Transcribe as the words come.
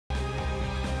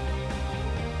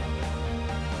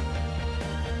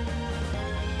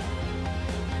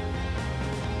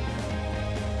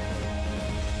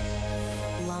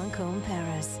from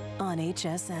Paris on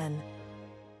HSN.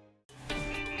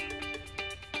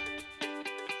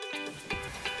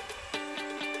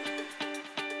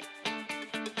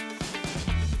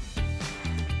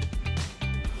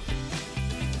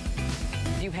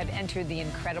 You have entered the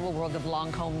incredible world of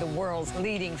Lancome, the world's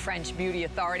leading French beauty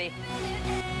authority.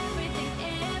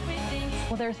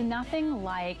 Well, there's nothing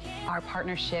like our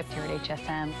partnership here at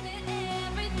HSN.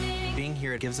 Being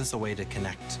here gives us a way to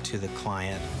connect to the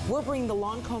client. We're bringing the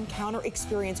Lancome counter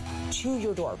experience to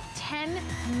your door. 10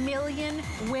 million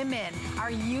women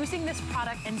are using this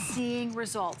product and seeing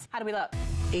results. How do we look?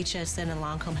 HSN and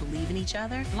Lancome believe in each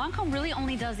other. Lancome really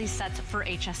only does these sets for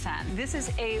HSN. This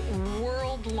is a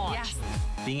world launch.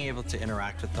 Yes. Being able to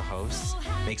interact with the hosts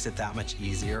makes it that much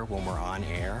easier when we're on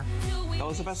air.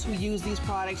 Those of us who use these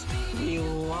products, we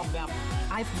love them.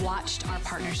 I've watched our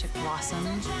partnership blossom.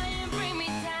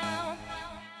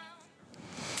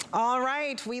 All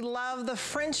right, we love the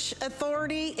French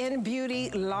authority in beauty,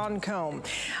 Lancome.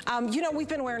 You know, we've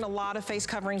been wearing a lot of face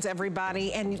coverings,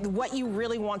 everybody, and what you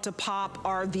really want to pop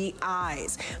are the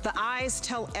eyes. The eyes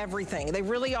tell everything. They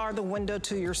really are the window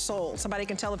to your soul. Somebody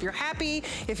can tell if you're happy,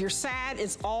 if you're sad,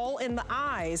 it's all in the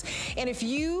eyes. And if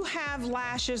you have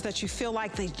lashes that you feel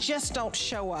like they just don't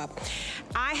show up,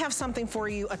 I have something for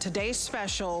you, a today's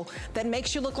special that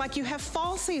makes you look like you have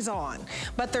falsies on.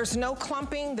 But there's no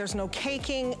clumping, there's no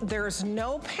caking, there's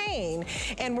no pain,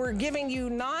 and we're giving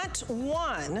you not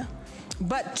one,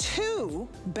 but two,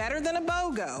 better than a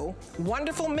BOGO,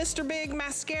 wonderful Mr. Big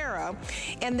mascara,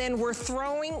 and then we're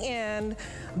throwing in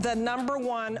the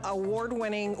 #1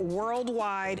 award-winning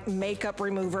worldwide makeup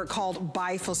remover called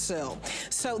Bifocil.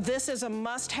 So this is a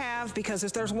must-have because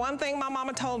if there's one thing my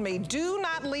mama told me, do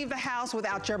not leave the house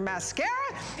without your mascara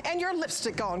and your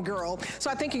lipstick on, girl. So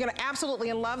I think you're gonna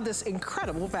absolutely love this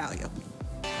incredible value.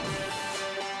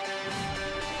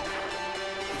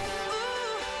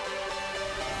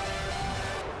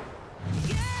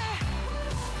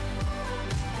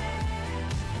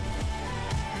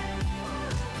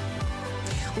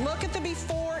 Look at the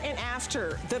before and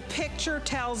after. The picture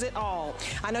tells it all.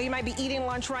 I know you might be eating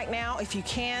lunch right now. If you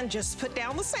can, just put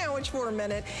down the sandwich for a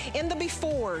minute. In the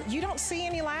before, you don't see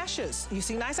any lashes. You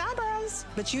see nice eyebrows,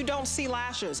 but you don't see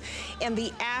lashes. In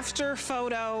the after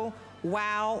photo,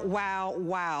 wow, wow,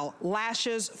 wow.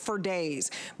 Lashes for days.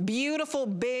 Beautiful,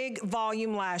 big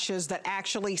volume lashes that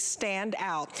actually stand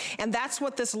out. And that's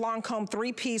what this Lancome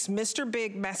 3-piece Mr.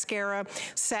 Big mascara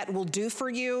set will do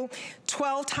for you.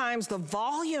 12 times the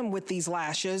volume with these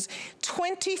lashes.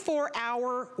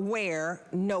 24-hour wear.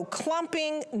 No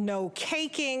clumping, no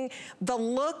caking. The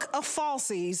look of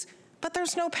falsies, but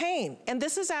there's no pain. And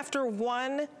this is after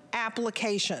one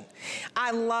application.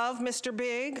 I love Mr.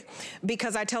 Big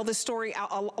because I tell this story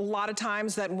a lot of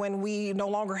times that when we no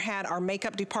longer had our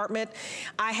makeup department,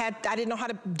 I didn't know how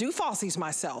to do falsies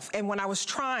myself. And when I was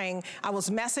trying, I was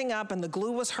messing up and the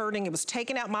glue was hurting. It was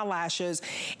taking out my lashes.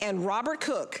 And Robert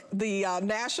Cook, the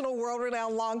national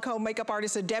world-renowned Lancome makeup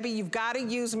artist, said, Debbie, you've got to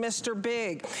use Mr.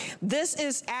 Big. This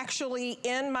is actually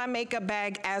in my makeup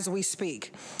bag as we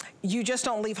speak. You just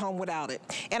don't leave home without it.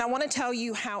 And I want to tell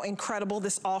you how incredible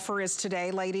this offer is today,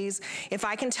 ladies. If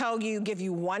I can tell you, give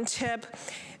you one tip,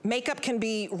 makeup can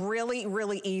be really,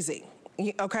 really easy.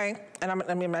 Okay, and I'm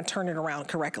gonna turn it around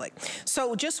correctly.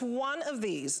 So just one of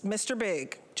these, Mr.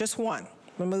 Big, just one,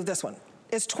 remove this one,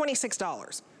 is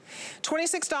 $26.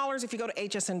 $26 if you go to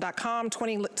hsn.com,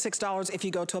 $26 if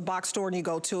you go to a box store and you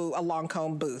go to a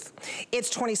Lancome booth. It's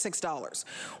 $26.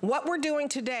 What we're doing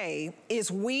today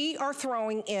is we are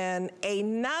throwing in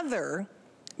another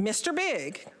Mr.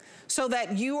 Big so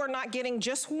that you are not getting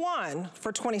just one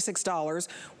for $26.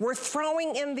 We're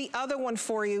throwing in the other one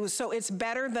for you so it's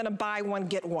better than a buy one,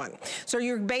 get one. So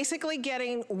you're basically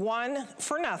getting one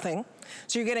for nothing.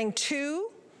 So you're getting two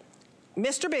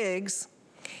Mr. Bigs.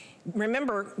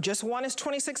 Remember, just one is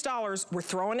 $26. We're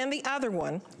throwing in the other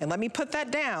one, and let me put that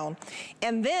down.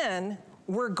 And then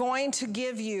we're going to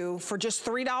give you, for just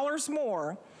 $3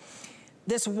 more,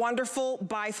 this wonderful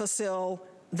Bifocil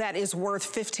that is worth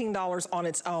 $15 on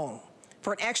its own.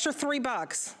 For an extra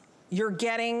 $3, you're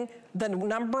getting the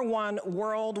 #1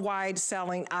 worldwide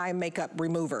selling eye makeup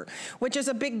remover, which is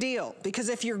a big deal because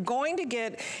if you're going to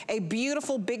get a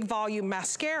beautiful big volume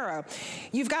mascara,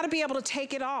 you've got to be able to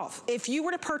take it off. If you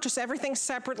were to purchase everything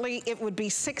separately, it would be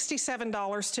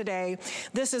 $67 today.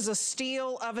 This is a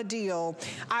steal of a deal.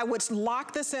 I would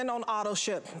lock this in on auto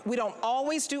ship. We don't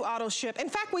always do auto ship. In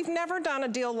fact, we've never done a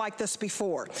deal like this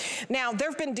before. Now, there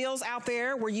have been deals out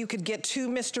there where you could get two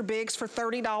Mr. Bigs for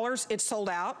 $30. It's sold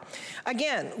out.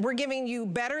 Again, we're giving you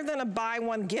better than a buy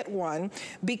one, get one,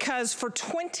 because for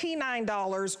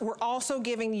 $29, we're also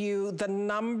giving you the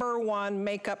 #1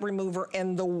 makeup remover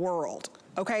in the world.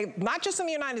 Okay, not just in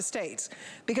the United States,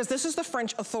 because this is the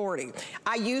French authority.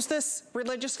 I use this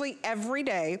religiously every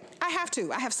day. I have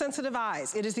to. I have sensitive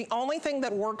eyes. It is the only thing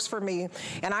that works for me,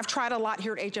 and I've tried a lot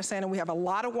here at HSN, and we have a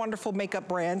lot of wonderful makeup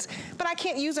brands, but I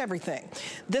can't use everything.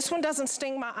 This one doesn't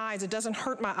sting my eyes. It doesn't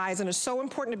hurt my eyes, and it's so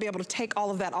important to be able to take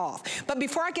all of that off. But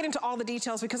before I get into all the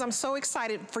details, because I'm so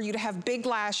excited for you to have big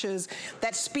lashes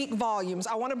that speak volumes,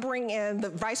 I want to bring in the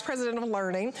Vice President of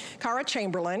Learning, Cara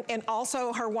Chamberlain, and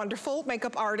also her wonderful makeup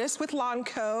artist with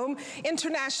Lancome,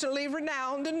 internationally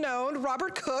renowned and known,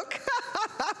 Robert Cook.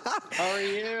 How are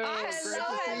you? Hello.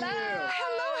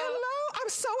 I'm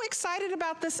so excited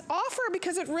about this offer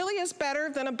because it really is better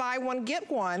than a buy one, get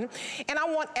one. And I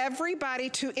want everybody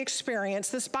to experience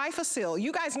this bifacil.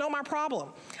 You guys know my problem.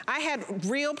 I had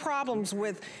real problems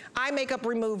with eye makeup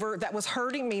remover that was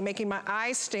hurting me, making my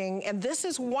eyes sting. And this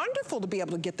is wonderful to be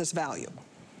able to get this value.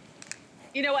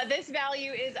 You know what? This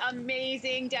value is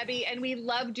amazing, Debbie, and we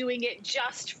love doing it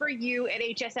just for you at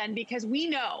HSN because we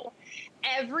know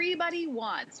everybody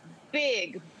wants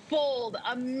big, bold,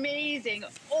 amazing,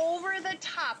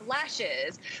 over-the-top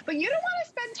lashes, but you don't want to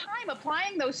spend time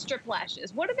applying those strip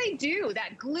lashes. What do?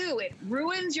 That glue, it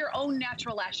ruins your own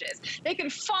natural lashes. They can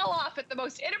fall off at the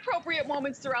most inappropriate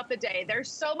moments throughout the day.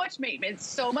 There's so much maintenance,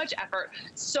 so much effort,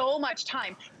 so much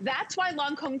time. That's why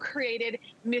Lancome created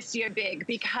Monsieur Big,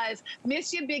 because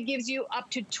Monsieur Big gives you up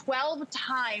to 12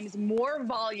 times more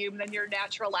volume than your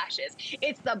natural lashes.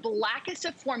 It's the blackest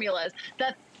of formulas,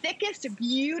 the thickest,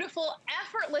 beautiful,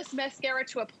 effortless mascara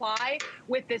to apply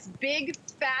with this big,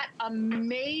 fat,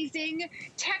 amazing,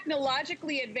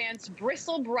 technologically advanced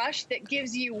bristle brush that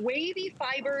gives you wavy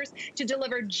fibers to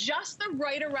deliver just the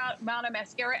right amount of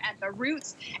mascara at the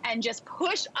roots and just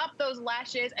push up those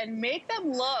lashes and make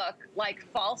them look like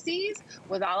falsies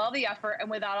without all the effort and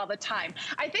without all the time.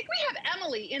 I think we have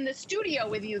Emily in the studio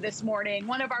with you this morning,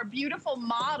 one of our beautiful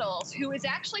models who is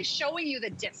actually showing you the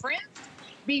difference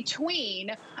between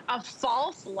a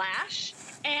false lash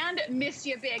and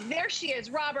Monsieur Big. There she is,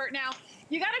 Robert. Now,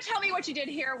 you got to tell me what you did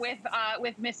here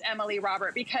with Miss Emily,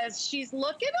 Robert, because she's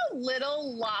looking a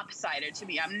little lopsided to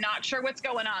me. I'm not sure what's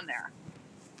going on there.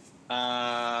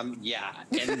 Yeah,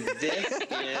 and this is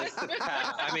the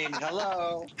path. I mean,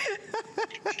 hello.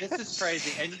 This is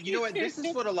crazy. And you know what? This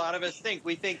is what a lot of us think.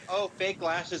 We think, oh, fake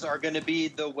lashes are going to be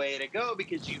the way to go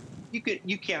because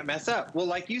you can't mess up. Well,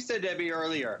 like you said, Debbie,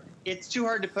 earlier, it's too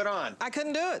hard to put on. I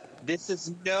couldn't do it. This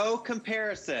is no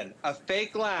comparison. A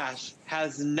fake lash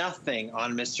has nothing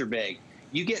on Mr. Big.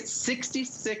 You get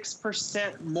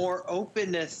 66% more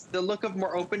openness, the look of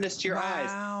more openness to your eyes.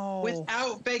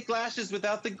 Without fake lashes,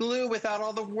 without the glue, without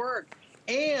all the work.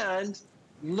 And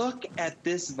look at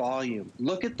this volume.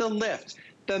 Look at the lift.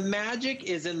 The magic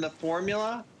is in the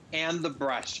formula and the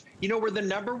brush. You know, we're the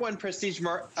 #1 prestige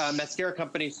mascara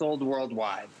company sold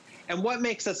worldwide. And what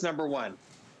makes us #1?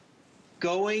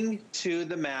 Going to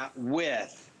the mat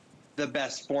with the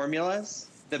best formulas,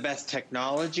 the best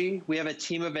technology. We have a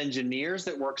team of engineers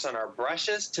that works on our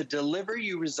brushes to deliver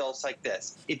you results like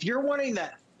this. If you're wanting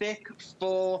that thick,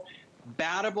 full,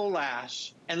 battable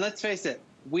lash, and let's face it,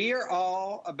 we are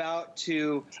all about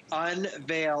to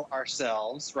unveil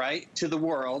ourselves, right, to the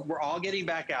world. We're all getting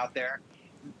back out there.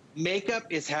 Makeup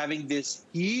is having this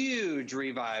huge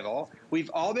revival.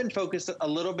 We've all been focused a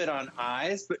little bit on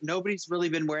eyes, but nobody's really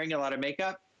been wearing a lot of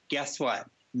makeup. Guess what?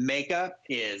 Makeup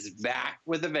is back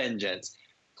with a vengeance.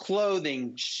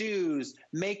 Clothing, shoes,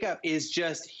 makeup is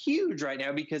just huge right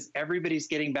now because everybody's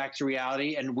getting back to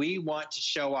reality and we want to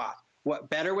show off. What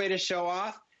better way to show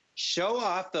off? Show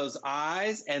off those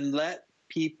eyes and let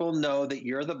people know that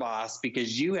you're the boss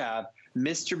because you have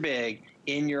Mr. Big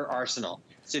in your arsenal.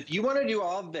 So if you want to do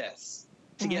all this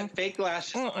to get fake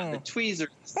lashes on, the tweezers,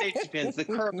 the safety pins, the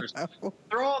curlers,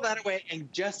 throw all that away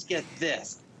and just get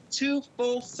this. 2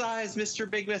 full-size Mr.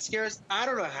 Big mascaras. I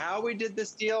don't know how we did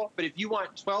this deal, but if you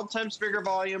want 12 times bigger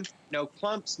volume, no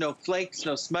clumps, no flakes,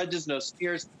 no smudges, no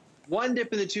smears, 1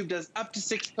 dip in the tube does up to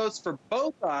 6 coats for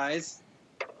both eyes.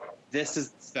 This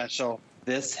is special.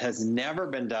 This has never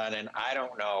been done, and I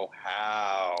don't know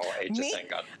how HSN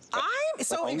got this. I'm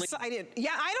so excited.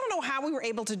 Yeah, I don't know how we were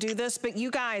able to do this, but you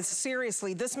guys,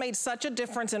 seriously, this made such a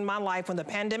difference in my life when the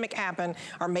pandemic happened.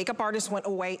 Our makeup artist went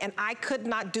away, and I could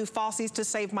not do falsies to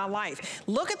save my life.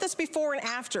 Look at this before and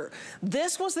after.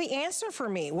 This was the answer for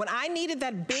me. When I needed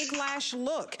that big lash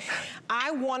look, I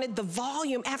wanted the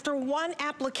volume. After 1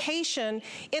 application,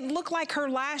 it looked like her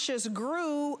lashes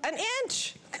grew an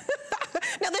inch.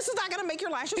 Now, this is not gonna make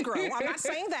your lashes grow. I'm not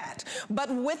saying that. But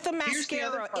with the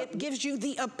mascara, it gives you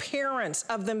the appearance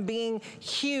of them being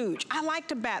huge. I like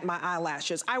to bat my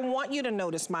eyelashes. I want you to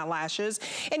notice my lashes.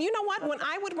 And you know what? When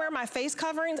I would wear my face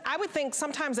coverings, I would think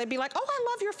sometimes they'd be like, oh,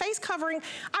 I love your face covering.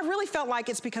 I really felt like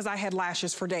it's because I had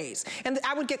lashes for days. And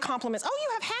I would get compliments. Oh, you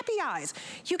have happy eyes.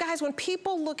 You guys, when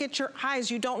people look at your eyes,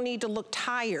 you don't need to look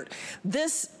tired.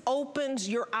 This opens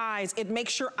your eyes. It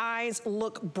makes your eyes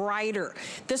look brighter.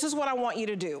 This is what I want you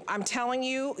to do. I'm telling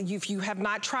you, if you have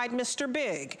not tried Mr.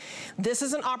 Big, this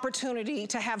is an opportunity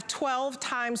to have 12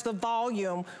 times the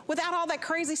volume without all that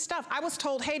crazy stuff. I was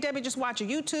told, hey, Debbie, just watch a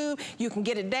YouTube. You can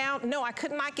get it down. No, I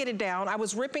could not get it down. I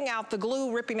was ripping out the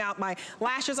glue, ripping out my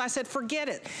lashes. I said, forget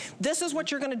it. This is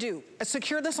what you're gonna do.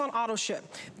 Secure this on auto ship.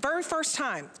 Very first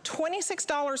time,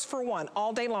 $26 for one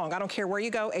all day long. I don't care where you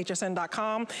go,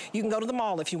 hsn.com. You can go to the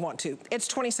mall if you want to. It's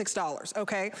 $26,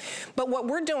 okay? But what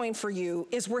we're doing for you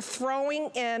is we're throwing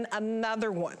in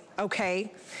another one,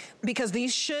 okay? Because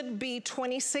these should be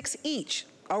 26 each.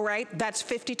 All right, that's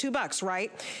 52 bucks,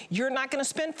 right? You're not gonna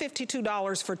spend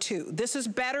 $52 for two. This is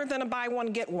better than a buy one,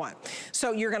 get one.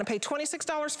 So you're gonna pay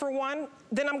 $26 for one,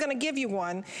 then I'm gonna give you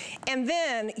one, and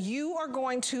then you are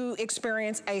going to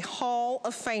experience a Hall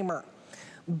of Famer.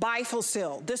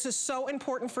 Bifocil. This is so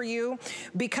important for you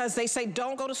because they say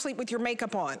don't go to sleep with your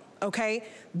makeup on, okay?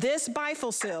 This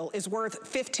Bifocil is worth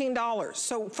 $15.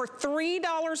 So for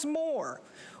 $3 more,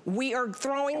 we are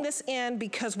throwing this in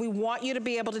because we want you to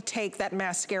be able to take that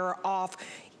mascara off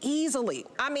easily.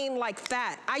 I mean, like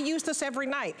that. I use this every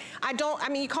night. I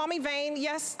mean, you call me vain.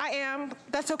 Yes, I am.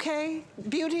 That's okay.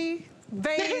 Beauty,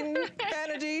 vain,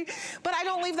 vanity, but I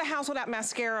don't leave the house without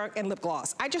mascara and lip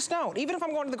gloss. I just don't. Even if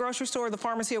I'm going to the grocery store, the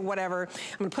pharmacy, or whatever,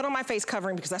 I'm gonna put on my face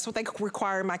covering because that's what they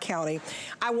require in my county.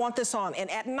 I want this on,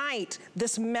 and at night,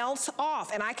 this melts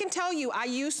off. And I can tell you, I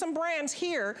use some brands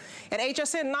here at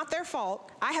HSN, not their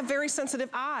fault. I have very sensitive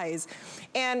eyes.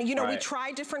 And you know, we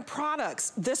tried different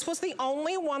products. This was the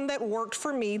only one that worked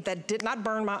for me that did not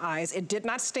burn my eyes. It did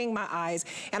not sting my eyes.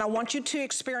 And I want you to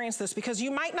experience this because you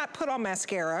might not put on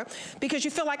mascara because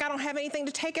you feel like I don't have anything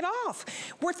to take it off.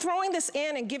 We're throwing this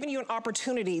in and giving you an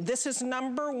opportunity. This is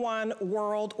 #1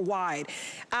 worldwide.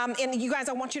 And you guys,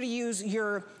 I want you to use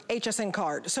your HSN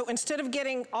card. So instead of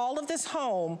getting all of this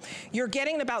home, you're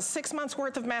getting about 6 months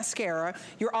worth of mascara.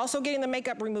 You're also getting the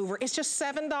makeup remover. It's just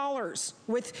 $7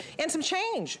 and some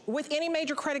change with any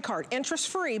major credit card, interest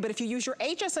free. But if you use your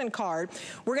HSN card,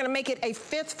 we're gonna make it a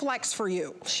 5th flex for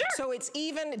you. Sure. So it's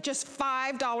even just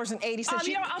 $5.80.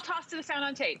 You know, I'll toss to the sound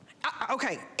on tape.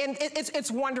 Okay, and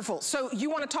it's wonderful. So you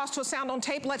want to toss to a sound on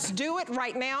tape? Let's do it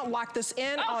right now. Lock this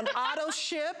in on auto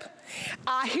ship.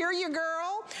 Hear you,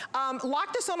 girl.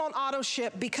 Lock this on auto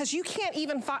ship because you can't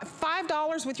even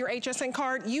 $5 with your HSN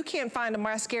card. You can't find a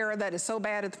mascara that is so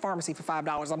bad at the pharmacy for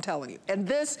 $5. I'm telling you. And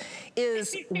this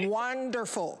is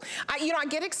wonderful. I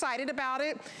get excited about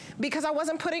it because I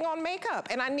wasn't putting on makeup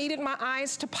and I needed my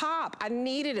eyes to pop. I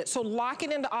needed it. So lock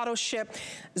it into auto ship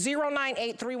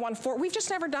 098314. We've just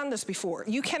never done this before.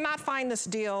 You cannot find this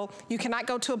deal. You cannot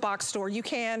go to a box store. You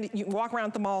can walk around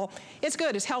at the mall. It's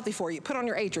good. It's healthy for you. Put on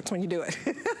your Atrix when you do it.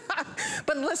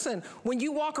 But listen, when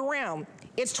you walk around,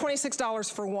 it's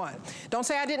 $26 for one. Don't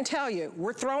say I didn't tell you.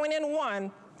 We're throwing in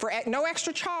one for no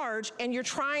extra charge, and you're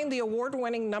trying the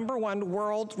award-winning #1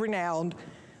 world-renowned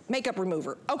makeup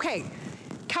remover. Okay,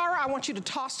 Cara, I want you to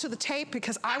toss to the tape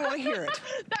because I want to hear it.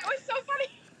 That was so funny.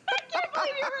 I can't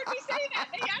believe you heard me say that.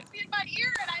 They asked me in my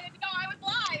ear, and I didn't know I was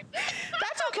live.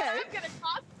 That's okay. I'm going to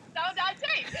toss sound on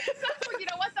tape. So, you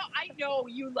know what, though? I know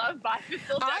you love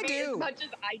Bifocil as much as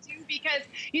I do because,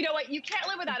 you know what, you can't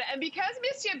live without it. And because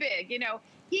Mr. Big, you know,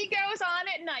 he goes on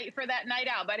at night for that night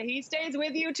out, but he stays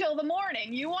with you till the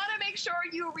morning. You want to make sure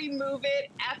you remove it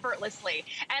effortlessly.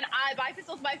 And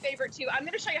Bifocil is my favorite, too. I'm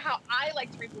going to show you how I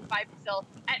like to remove Bifocil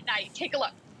at night. Take a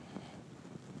look.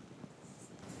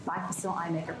 Bifocil eye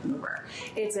makeup remover.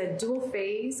 It's a dual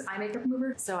phase eye makeup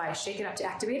remover, so I shake it up to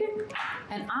activate it.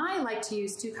 And I like to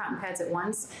use 2 cotton pads at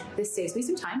once. This saves me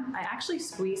some time. I actually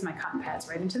squeeze my cotton pads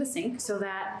right into the sink so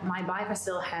that my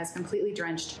Bifocil has completely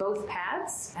drenched both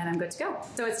pads and I'm good to go.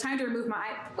 So it's time to remove my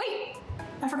eye. Wait,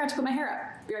 I forgot to put my hair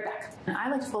up. Be right back. And I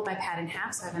like to fold my pad in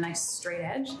half so I have a nice straight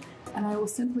edge. And I will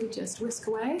simply just whisk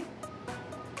away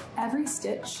every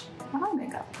stitch of eye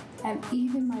makeup and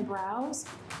even my brows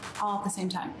all at the same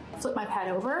time. Flip my pad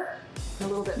over a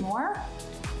little bit more.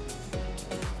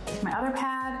 Take my other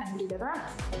pad and do the other eye.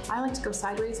 I like to go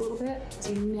sideways a little bit, so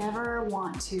you never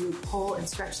want to pull and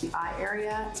stretch the eye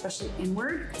area, especially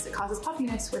inward, because it causes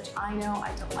puffiness, which I know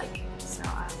I don't like. So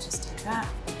I'll just take that,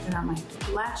 put it on my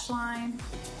lash line,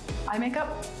 eye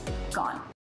makeup, gone.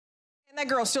 And that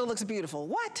girl still looks beautiful.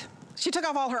 What? She took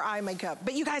off all her eye makeup.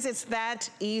 But you guys, it's that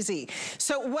easy.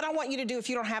 So what I want you to do, if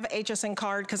you don't have an HSN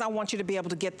card, because I want you to be able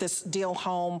to get this deal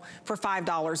home for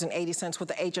 $5.80 with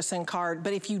the HSN card.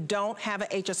 But if you don't have an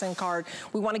HSN card,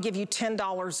 we want to give you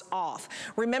 $10 off.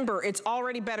 Remember, it's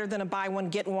already better than a buy one,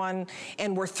 get one.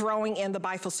 And we're throwing in the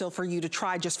Bifocil for you to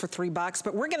try just for $3.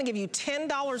 But we're going to give you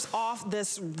 $10 off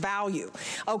this value.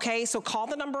 Okay, so call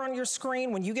the number on your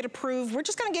screen. When you get approved, we're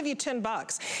just going to give you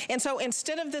 $10. And so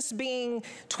instead of this being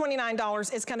 $29,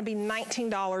 it's going to be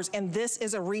 $19, and this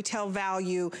is a retail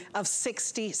value of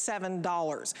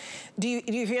 $67. Do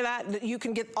you hear that? You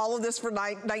can get all of this for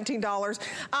 $19.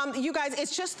 You guys,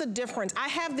 it's just the difference. I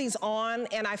have these on,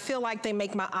 and I feel like they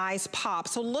make my eyes pop.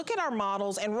 So look at our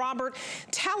models, and Robert,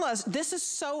 tell us, this is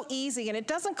so easy, and it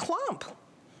doesn't clump.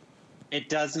 It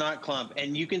does not clump,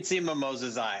 and you can see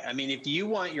Mimosa's eye. I mean, if you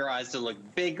want your eyes to look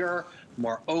bigger,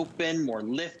 more open, more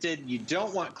lifted, you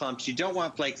don't want clumps, you don't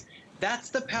want flakes. That's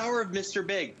the power of Mr.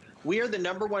 Big. We are the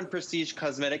 #1 prestige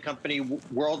cosmetic company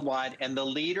worldwide and the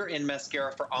leader in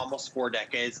mascara for almost 4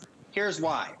 decades. Here's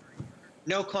why.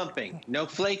 No clumping, no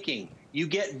flaking. You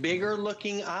get bigger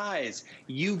looking eyes.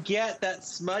 You get that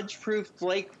smudge-proof,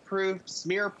 flake-proof,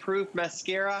 smear-proof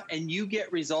mascara, and you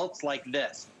get results like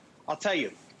this. I'll tell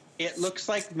you, it looks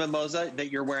like Mimosa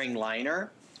that you're wearing liner.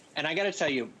 And I gotta tell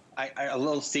you, a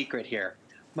little secret here.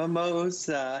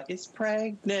 Mimosa is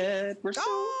pregnant. I'm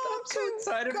so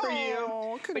excited for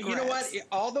you. Congrats. But you know what?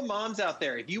 All the moms out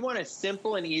there, if you want a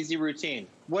simple and easy routine,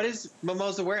 what is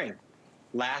Mimosa wearing?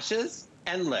 Lashes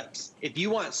and lips. If you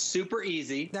want super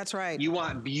easy, that's right. You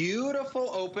want beautiful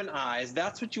open eyes.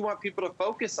 That's what you want people to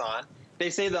focus on. They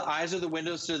say the eyes are the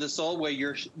windows to the soul, where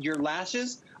your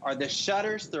lashes are the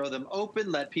shutters. Throw them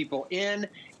open, let people in,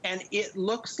 and it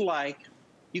looks like,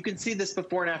 you can see this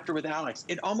before and after with Alex.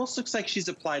 It almost looks like she's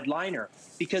applied liner,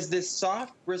 because this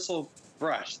soft bristle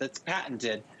brush that's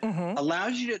patented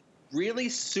allows you to really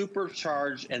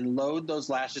supercharge and load those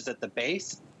lashes at the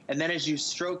base. And then as you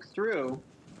stroke through,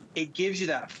 it gives you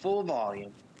that full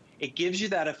volume. It gives you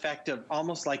that effect of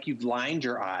almost like you've lined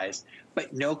your eyes,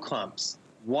 but no clumps.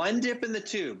 One dip in the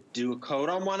tube, do a coat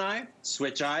on one eye,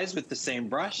 switch eyes with the same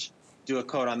brush, do a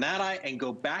coat on that eye, and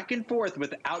go back and forth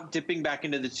without dipping back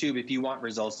into the tube if you want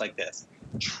results like this.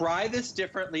 Try this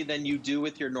differently than you do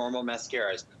with your normal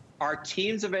mascaras. Our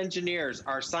teams of engineers,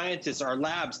 our scientists, our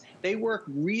labs, they work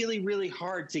really, really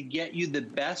hard to get you the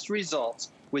best results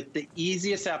with the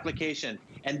easiest application.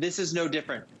 And this is no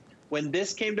different. When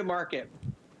this came to market,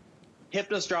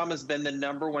 Hypnos Drama has been the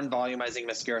 #1 volumizing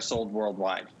mascara sold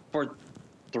worldwide for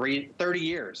 30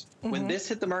 years. When this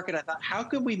hit the market, I thought, how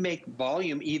could we make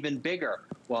volume even bigger?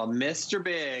 Well, Mr.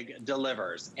 Big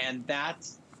delivers. And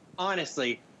that's,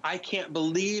 honestly, I can't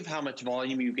believe how much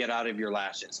volume you get out of your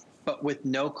lashes. But with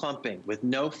no clumping, with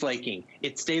no flaking,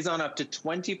 it stays on up to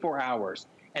 24 hours.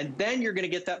 And then you're going to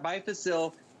get that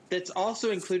Bifocil that's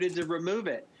also included to remove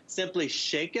it. Simply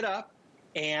shake it up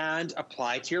and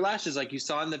apply to your lashes like you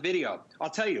saw in the video. I'll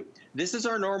tell you, this is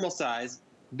our normal size.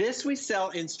 This we sell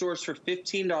in stores for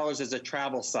 $15 as a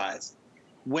travel size.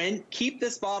 Keep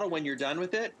this bottle when you're done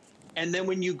with it, and then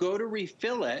when you go to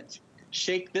refill it,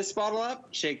 shake this bottle up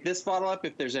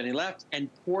if there's any left, and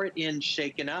pour it in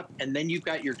shaken up, and then you've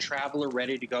got your traveler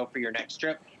ready to go for your next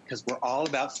trip, because we're all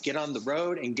about to get on the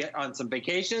road and get on some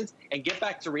vacations and get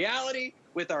back to reality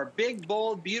with our big,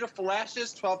 bold, beautiful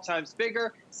lashes, 12 times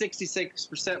bigger,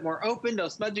 66% more open, no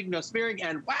smudging, no smearing,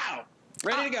 and wow!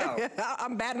 Ready to go.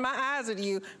 I'm batting my eyes at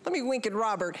you. Let me wink at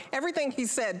Robert. Everything he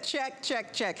said, check,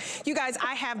 check, check. You guys,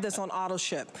 I have this on auto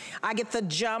ship. I get the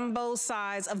jumbo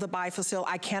size of the Bifocil.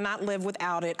 I cannot live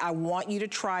without it. I want you to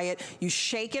try it. You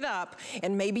shake it up,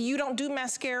 and maybe you don't do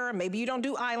mascara, maybe you don't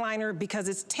do eyeliner because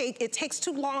it takes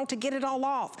too long to get it all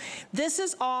off. This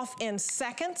is off in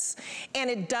seconds, and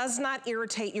it does not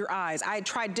irritate your eyes. I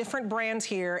tried different brands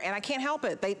here, and I can't help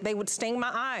it. They would sting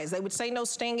my eyes. They would say no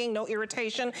stinging, no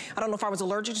irritation. I don't know if I was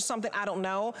allergic to something, I don't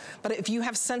know. But if you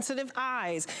have sensitive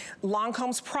eyes,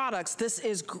 Lancome's products, this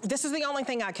is the only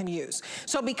thing I can use.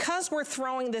 So because we're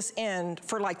throwing this in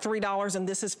for like $3 and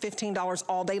this is $15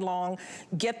 all day long,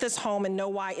 get this home and know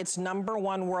why it's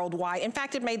 #1 worldwide. In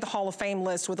fact, it made the Hall of Fame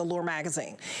list with Allure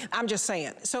magazine. I'm just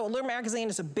saying. So Allure magazine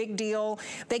is a big deal.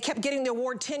 They kept getting the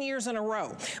award 10 years in a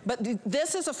row. But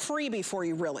this is a freebie for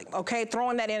you, really, okay?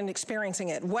 Throwing that in and experiencing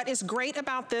it. What is great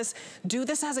about this, do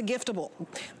this as a giftable.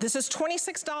 This is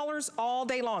 $26 all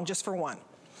day long just for one.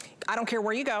 I don't care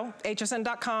where you go,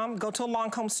 hsn.com, go to a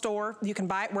Lancome store. You can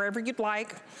buy it wherever you'd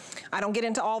like. I don't get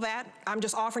into all that. I'm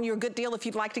just offering you a good deal if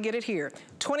you'd like to get it here.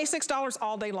 $26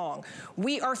 all day long.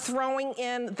 We are throwing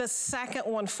in the second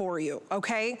one for you,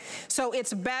 okay? So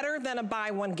it's better than a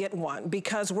buy one, get one,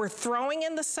 because we're throwing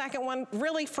in the second one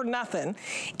really for nothing.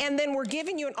 And then we're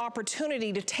giving you an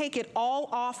opportunity to take it all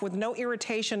off with no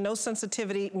irritation, no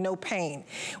sensitivity, no pain.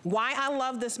 Why I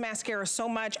love this mascara so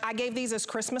much, I gave these as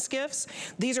Christmas gifts.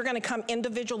 These are gonna come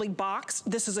individually boxed.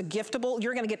 This is a giftable.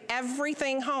 You're gonna get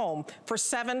everything home for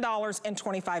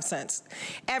 $7.25.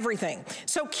 Everything.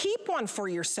 So keep one for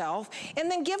yourself and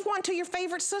then give one to your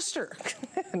favorite sister.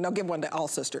 No, give one to all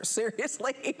sisters,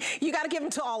 seriously. You gotta give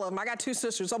them to all of them. I got 2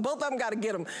 sisters, so both of them gotta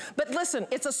get them. But listen,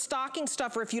 it's a stocking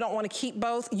stuffer if you don't wanna keep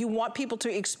both. You want people to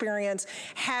experience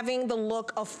having the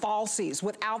look of falsies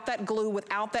without that glue,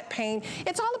 without that pain.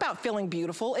 It's all about feeling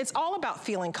beautiful. It's all about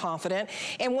feeling confident.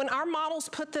 And when our models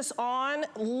put this on,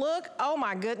 look, oh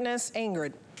my goodness,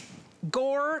 Ingrid.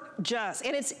 Gorgeous,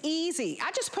 and it's easy.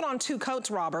 I just put on 2 coats,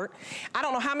 Robert. I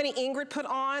don't know how many Ingrid put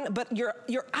on, but your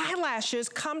eyelashes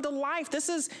come to life. This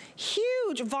is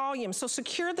huge volume, so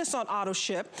secure this on auto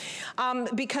ship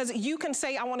because you can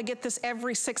say, I wanna get this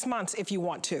every 6 months if you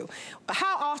want to.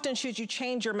 How often should you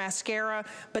change your mascara?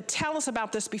 But tell us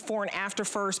about this before and after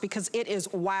first, because it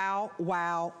is wow,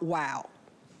 wow, wow.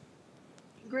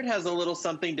 Ingrid has a little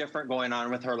something different going on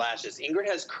with her lashes. Ingrid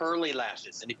has curly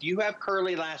lashes, and if you have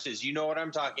curly lashes, you know what I'm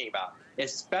talking about.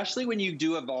 Especially when you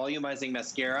do a volumizing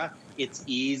mascara, it's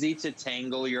easy to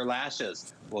tangle your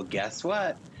lashes. Well, guess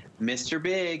what? Mr.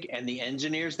 Big and the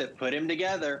engineers that put him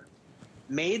together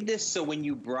made this so when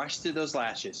you brush through those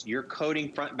lashes, you're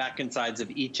coating front, back, and sides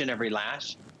of each and every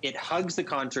lash. It hugs the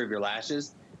contour of your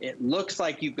lashes. It looks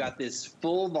like you've got this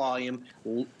full volume,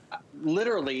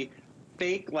 literally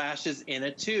fake lashes in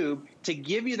a tube to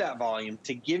give you that volume,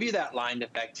 to give you that lined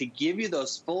effect, to give you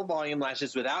those full volume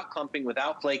lashes without clumping,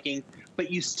 without flaking, but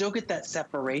you still get that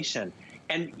separation.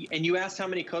 And you asked how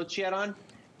many coats she had on?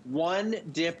 1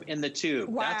 dip in the tube.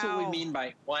 Wow. That's what we mean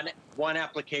by one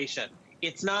application.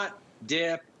 It's not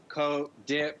dip, coat,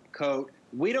 dip, coat.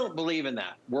 We don't believe in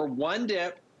that. We're 1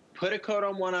 dip, put a coat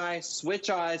on one eye, switch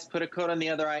eyes, put a coat on the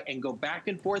other eye, and go back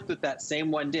and forth with that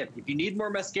same 1 dip. If you need more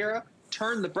mascara,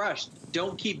 turn the brush.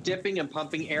 Don't keep dipping and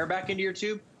pumping air back into your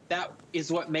tube. That is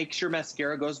what makes your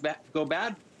mascara go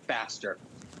bad faster.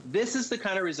 This is the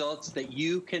kind of results that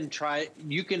you can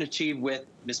achieve with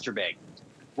Mr. Big.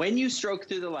 When you stroke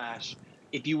through the lash,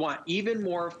 if you want even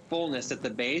more fullness at the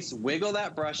base, wiggle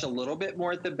that brush a little bit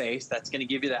more at the base. That's going to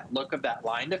give you that look of that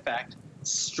lined effect.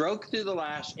 Stroke through the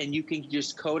lash and you can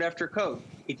just coat after coat.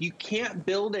 If you can't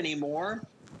build anymore,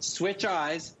 switch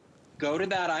eyes, go to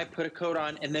that eye, put a coat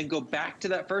on, and then go back to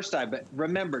that first eye. But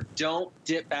remember, don't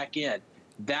dip back in.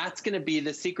 That's going to be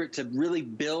the secret to really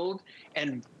build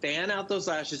and fan out those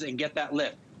lashes and get that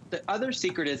lift. The other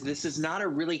secret is this is not a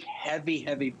really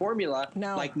heavy formula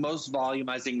like most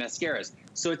volumizing mascaras.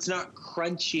 So it's not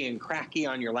crunchy and cracky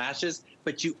on your lashes,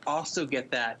 but you also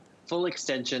get that full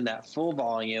extension, that full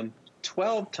volume,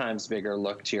 12 times bigger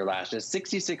look to your lashes,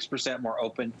 66% more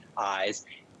open eyes,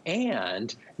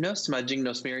 and no smudging,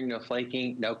 no smearing, no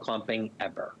flaking, no clumping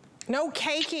ever. No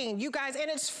caking, you guys, and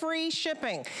it's free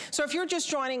shipping. So if you're just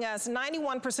joining us,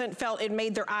 91% felt it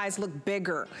made their eyes look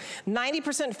bigger.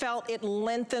 90% felt it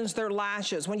lengthens their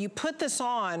lashes. When you put this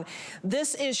on,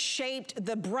 this is shaped,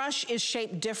 the brush is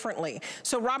shaped differently.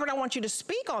 So Robert, I want you to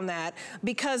speak on that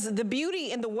because the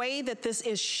beauty in the way that this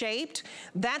is shaped,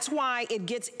 that's why it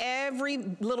gets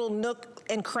every little nook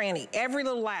and cranny, every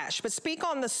little lash. But speak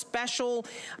on the special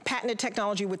patented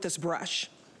technology with this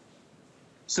brush.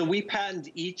 So we patent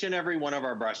each and every one of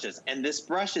our brushes, and this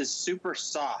brush is super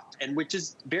soft, and which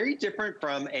is very different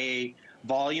from a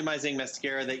volumizing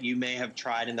mascara that you may have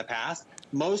tried in the past.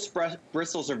 Most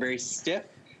bristles are very stiff,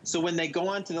 so when they go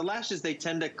onto the lashes, they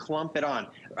tend to clump it on.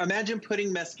 Imagine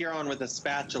putting mascara on with a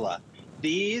spatula.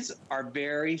 These are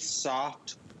very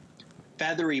soft,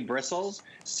 feathery bristles,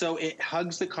 so it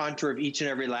hugs the contour of each and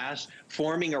every lash,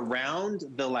 forming around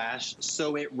the lash,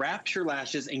 so it wraps your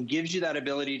lashes and gives you that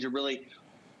ability to really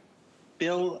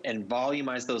fill and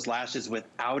volumize those lashes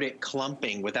without it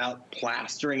clumping, without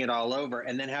plastering it all over,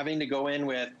 and then having to go in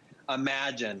with,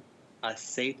 imagine, a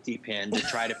safety pin to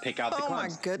try to pick out the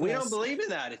clumps. My goodness. We don't believe in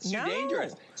that. It's too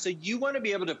dangerous. So you want to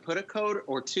be able to put a coat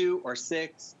or 2 or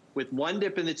 6 with 1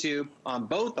 dip in the tube on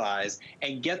both eyes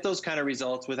and get those kind of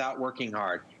results without working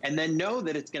hard. And then know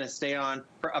that it's going to stay on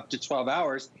for up to 12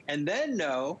 hours, and then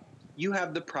know you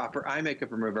have the proper eye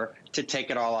makeup remover to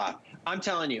take it all off. I'm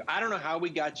telling you, I don't know how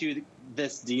we got you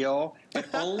this deal, but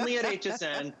only at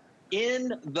HSN,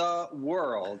 in the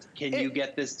world can you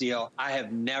get this deal? I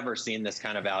have never seen this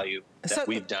kind of value that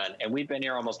we've done, and we've been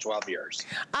here almost 12 years.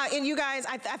 And you guys,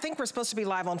 I think we're supposed to be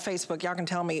live on Facebook. Y'all can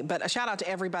tell me, but a shout out to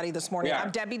everybody this morning. I'm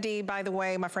Debbie D, by the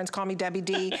way. My friends call me Debbie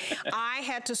D. I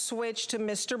had to switch to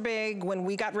Mr. Big when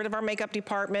we got rid of our makeup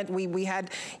department. We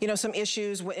had, you know, some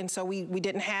issues, and so we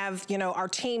didn't have, you know, our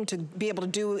team to be able to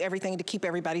do everything to keep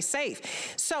everybody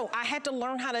safe. So I had to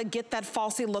learn how to get that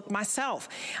falsy look myself.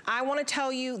 I want to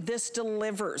tell you, this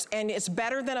delivers, and it's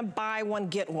better than a buy one,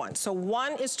 get one. So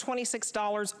one is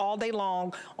 $26 all day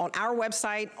long on our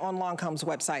website, on Lancome's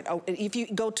website. Oh, if you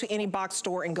go to any box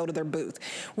store and go to their booth.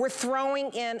 We're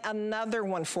throwing in another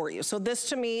one for you. So this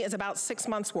to me is about 6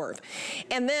 months worth.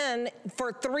 And then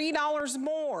for $3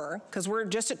 more, because we're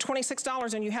just at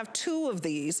 $26 and you have 2 of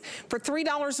these, for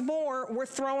 $3 more, we're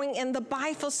throwing in the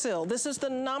Bifocil. This is the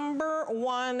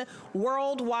 #1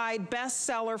 worldwide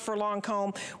bestseller for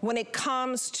Lancome when it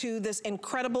comes to this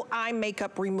incredible eye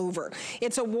makeup remover.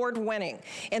 It's award winning.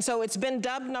 And so it's been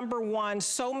dubbed #1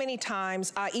 so many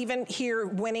times, even here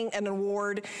winning an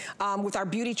award with our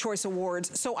Beauty Choice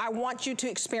Awards. So I want you to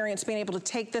experience being able to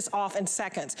take this off in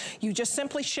seconds. You just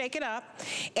simply shake it up,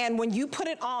 and when you put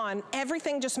it on,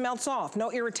 everything just melts off.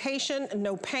 No irritation,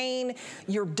 no pain,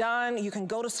 you're done. You can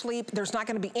go to sleep. There's not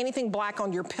gonna be anything black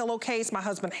on your pillowcase. My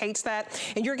husband hates that.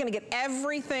 And you're gonna get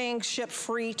everything shipped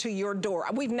free to your door.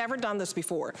 We've never done this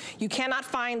before. You cannot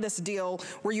find this deal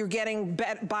where you're getting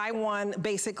buy one,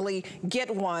 basically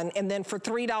get one, and then for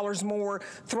 $3 more,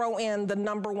 throw in the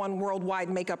 #1 worldwide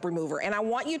makeup remover. And I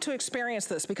want you to experience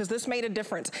this because this made a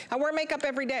difference. I wear makeup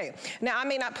every day. Now, I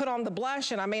may not put on the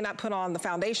blush and I may not put on the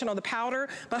foundation or the powder,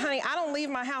 but honey, I don't leave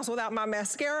my house without my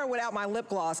mascara, without my lip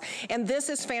gloss. And this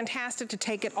is fantastic to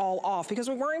take it all off because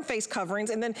we're wearing face coverings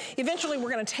and then eventually we're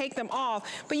gonna take them off,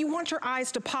 but you want your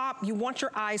eyes to pop, you want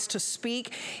your eyes to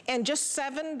speak, and just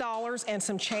 $7 and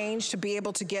some change to be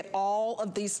able to get all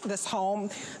of this home.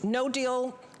 No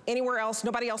deal anywhere else.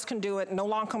 Nobody else can do it. No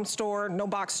Lancome store, no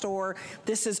box store.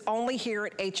 This is only here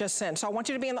at HSN. So I want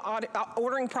you to be in the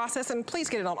ordering process, and please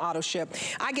get it on auto ship.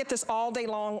 I get this all day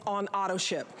long on auto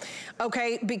ship,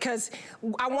 okay? Because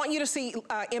I want you to see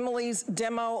Emily's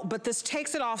demo, but this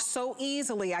takes it off so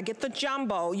easily. I get the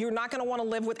jumbo. You're not gonna wanna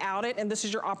live without it, and this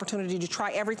is your opportunity to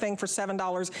try everything for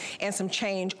 $7 and some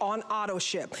change on auto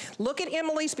ship. Look at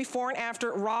Emily's before and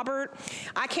after. Robert,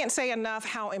 I can't say enough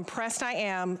how impressed I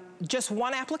am. Just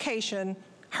one application,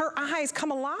 her eyes come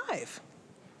alive.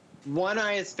 One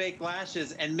eye is fake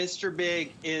lashes, and Mr.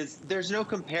 Big there's no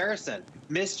comparison.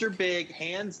 Mr. Big,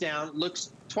 hands down, looks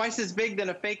twice as big than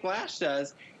a fake lash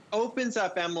does, opens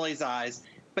up Emily's eyes,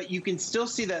 but you can still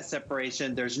see that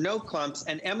separation. There's no clumps,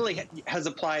 and Emily has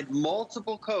applied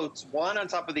multiple coats, one on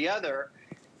top of the other.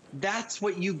 That's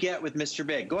what you get with Mr.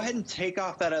 Big. Go ahead and take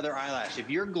off that other eyelash. If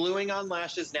you're gluing on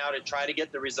lashes now to try to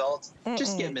get the results,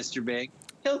 just get Mr. Big.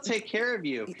 He'll take care of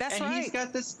you. That's right. And he's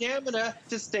got the stamina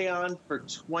to stay on for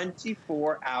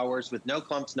 24 hours with no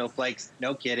clumps, no flakes,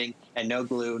 no kidding, and no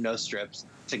glue, no strips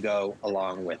to go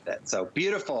along with it. So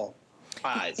beautiful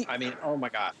eyes. I mean, oh my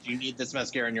gosh, you need this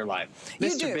mascara in your life.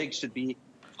 Mr. Big should be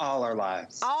all our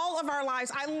lives. All of our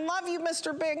lives. I love you,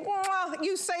 Mr. Big. Mwah.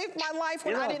 You saved my life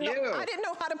when I didn't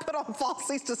know how to put on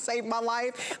falsies to save my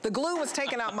life. The glue was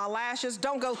taking out my lashes.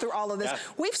 Don't go through all of this. Yeah.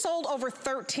 We've sold over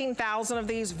 13,000 of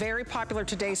these. Very popular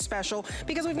today's special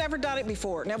because we've never done it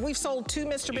before. Now, we've sold 2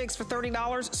 Mr. Bigs for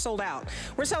 $30, sold out.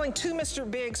 We're selling 2 Mr.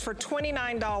 Bigs for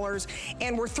 $29,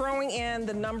 and we're throwing in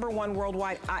the #1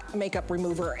 worldwide makeup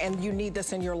remover, and you need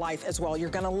this in your life as well.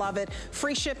 You're gonna love it.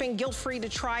 Free shipping, guilt-free to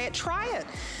try it. Try it.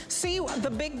 See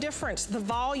the big difference, the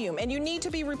volume, and you need to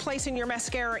be replacing your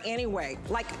mascara anyway.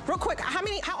 Like, real quick,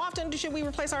 how often should we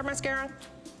replace our mascara?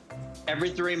 Every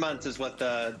 3 months is what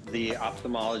the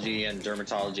Ophthalmology and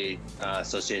Dermatology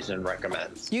Association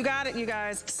recommends. You got it, you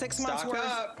guys. 6 months worth.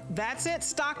 Stock up. That's it.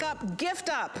 Stock up. Gift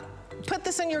up. Put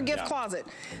this in your gift closet.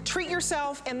 Treat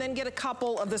yourself and then get a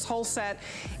couple of this whole set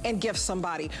and gift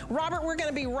somebody. Robert, we're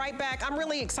gonna be right back. I'm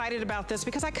really excited about this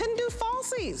because I couldn't do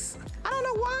falsies. I don't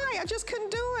know why, I just couldn't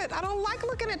do it. I don't like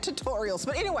looking at tutorials,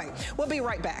 but anyway, we'll be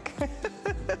right back.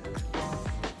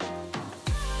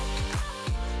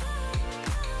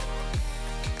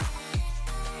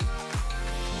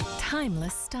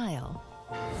 Timeless style,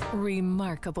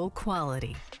 remarkable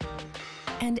quality,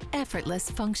 and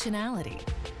effortless functionality.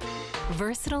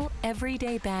 Versatile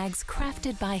everyday bags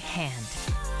crafted by hand.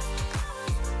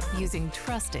 Using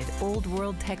trusted old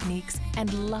world techniques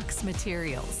and luxe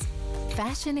materials.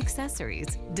 Fashion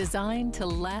accessories designed to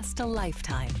last a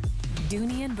lifetime.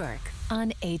 Dooney & Burke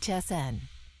on HSN.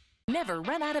 Never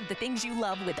run out of the things you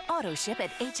love with auto ship at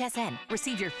HSN.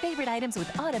 Receive your favorite items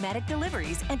with automatic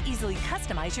deliveries and easily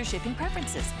customize your shipping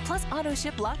preferences. Plus, auto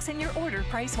ship locks in your order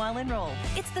price while enrolled.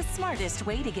 It's the smartest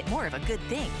way to get more of a good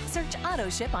thing. Search auto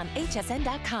ship on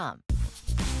hsn.com.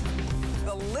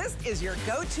 The list is your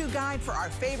go-to guide for our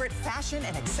favorite fashion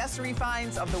and accessory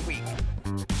finds of the week.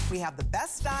 We have the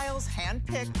best styles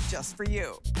handpicked just for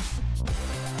you.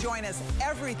 Join us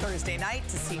every Thursday night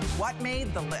to see what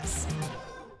made the list.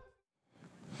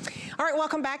 All right,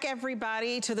 welcome back,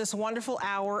 everybody, to this wonderful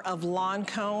hour of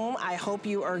Lancome. I hope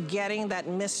you are getting that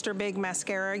Mr. Big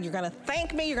mascara. You're going to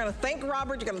thank me. You're going to thank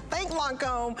Robert. You're going to thank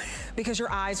Lancome because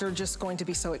your eyes are just going to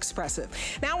be so expressive.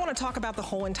 Now, I want to talk about the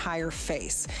whole entire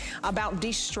face, about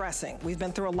de-stressing. We've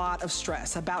been through a lot of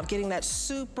stress, about getting that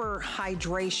super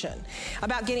hydration,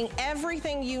 about getting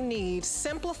everything you need,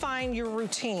 simplifying your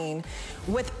routine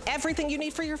with everything you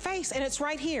need for your face. And it's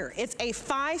right here. It's a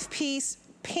 5-piece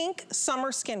pink summer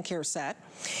skincare set.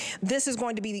 This is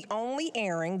going to be the only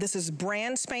airing. This is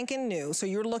brand spanking new. So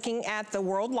you're looking at the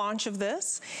world launch of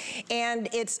this. And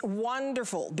it's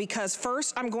wonderful because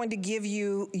first I'm going to give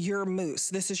you your mousse.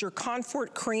 This is your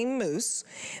Comfort Cream Mousse.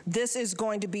 This is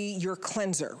going to be your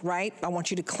cleanser, right? I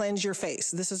want you to cleanse your face.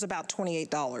 This is about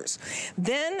 $28.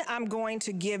 Then I'm going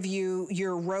to give you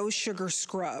your Rose Sugar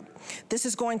Scrub. This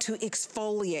is going to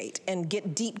exfoliate and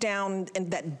get deep down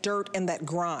in that dirt and that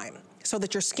grime, so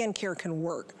that your skincare can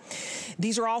work.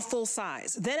 These are all full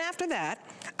size. Then after that,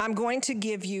 I'm going to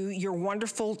give you your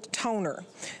wonderful toner.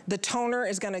 The toner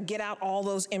is gonna get out all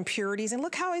those impurities, and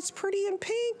look how it's pretty and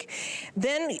pink.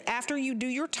 Then after you do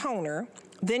your toner,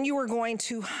 then you are going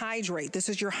to hydrate. This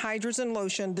is your Hydrogen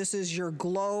Lotion. This is your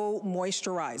Glow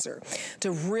Moisturizer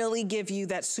to really give you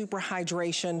that super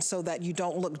hydration so that you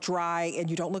don't look dry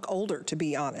and you don't look older, to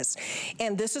be honest.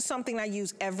 And this is something I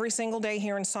use every single day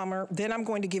here in summer. Then I'm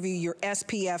going to give you your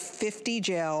SPF 50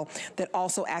 gel that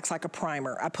also acts like a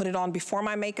primer. I put it on before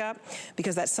my makeup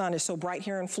because that sun is so bright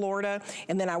here in Florida,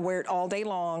 and then I wear it all day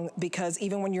long because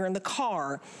even when you're in the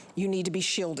car, you need to be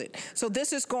shielded. So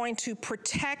this is going to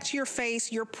protect your face,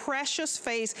 your precious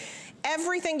face,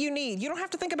 everything you need. You don't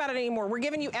have to think about it anymore. We're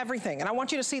giving you everything. And I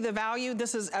want you to see the value.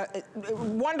 This is a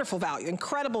wonderful value,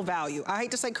 incredible value. I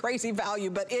hate to say crazy value,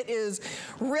 but it is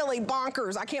really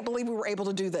bonkers. I can't believe we were able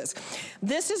to do this.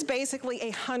 This is basically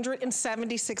a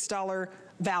 $176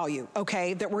 value,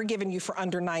 okay, that we're giving you for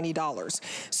under $90.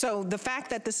 So the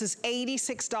fact that this is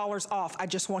 $86 off, I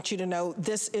just want you to know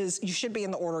this is, you should be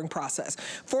in the ordering process.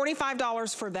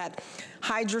 $45 for that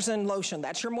Hydrogen Lotion,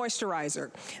 that's your moisturizer.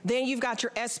 Then you've got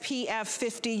your SPF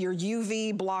 50, your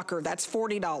UV blocker, that's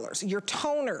 $40. Your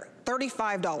toner,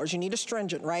 $35. You need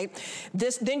astringent, right?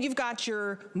 Then you've got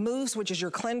your mousse, which is your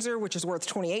cleanser, which is worth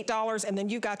 $28. And then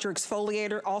you've got your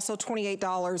exfoliator, also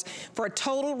 $28, for a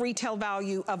total retail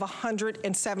value of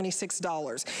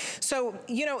 $176. So,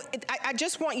 you know, I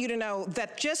just want you to know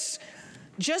that just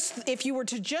if you were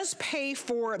to just pay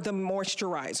for the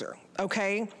moisturizer,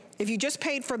 okay? If you just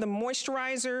paid for the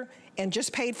moisturizer and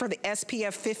just paid for the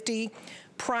SPF 50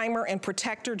 primer and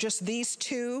protector, just these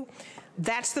two,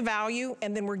 that's the value.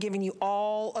 And then we're giving you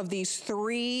all of these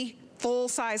 3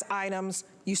 full-size items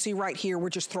you see right here, we're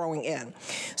just throwing in.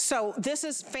 So this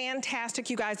is fantastic,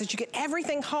 you guys, that you get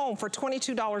everything home for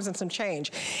 $22 and some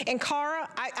change. And Cara,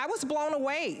 I was blown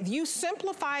away. You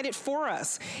simplified it for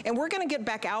us. And we're gonna get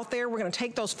back out there. We're gonna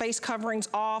take those face coverings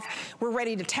off. We're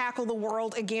ready to tackle the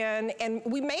world again. And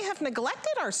we may have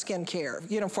neglected our skincare,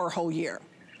 you know, for a whole year.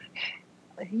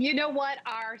 You know what?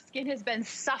 Our skin has been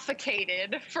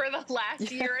suffocated for the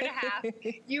last year and a half.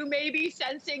 You may be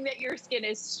sensing that your skin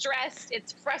is stressed,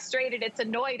 it's frustrated, it's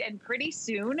annoyed, and pretty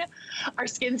soon our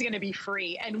skin's gonna be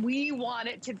free. And we want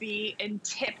it to be in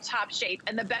tip-top shape.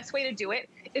 And the best way to do it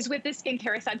is with this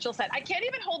skincare essential set. I can't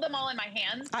even hold them all in my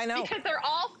hands. I know. Because they're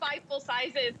all 5 full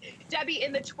sizes. Debbie,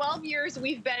 in the 12 years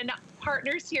we've been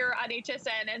partners here on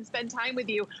HSN and spend time with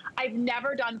you, I've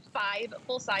never done 5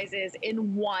 full sizes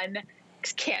in one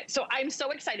kit. So I'm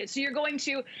so excited. So you're going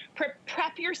to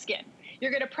prep your skin. You're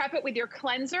going to prep it with your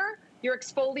cleanser, your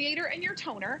exfoliator, and your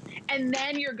toner. And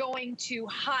then you're going to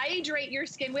hydrate your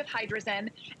skin with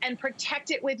Hydrogen and protect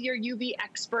it with your UV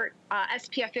Expert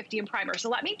SPF 50 and primer. So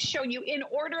let me show you in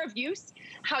order of use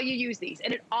how you use these.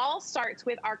 And it all starts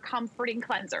with our comforting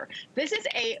cleanser. This is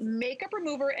a makeup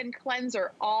remover and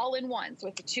cleanser all in one. So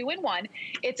it's a 2-in-1.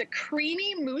 It's a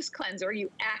creamy mousse cleanser. You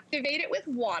activate it with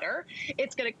water.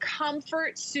 It's going to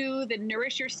comfort, soothe, and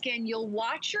nourish your skin. You'll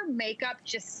watch your makeup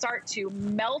just start to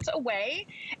melt away.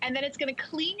 And then it's going to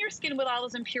clean your skin with all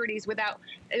those impurities without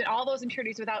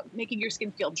making your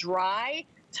skin feel dry,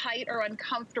 tight, or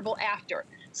uncomfortable after.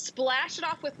 Splash it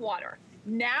off with water.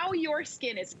 Now your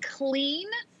skin is clean,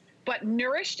 but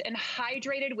nourished and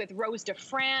hydrated with Rose de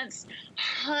France,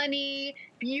 honey,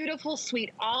 beautiful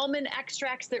sweet almond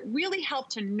extracts that really help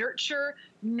to nurture,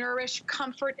 nourish,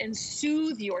 comfort, and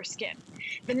soothe your skin.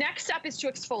 The next step is to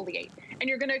exfoliate, and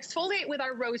you're gonna exfoliate with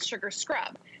our rose sugar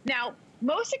scrub. Now,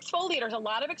 most exfoliators, a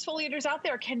lot of exfoliators out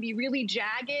there can be really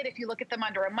jagged. If you look at them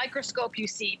under a microscope, you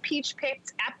see peach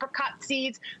pits, apricot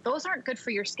seeds. Those aren't good for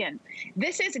your skin.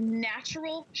 This is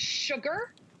natural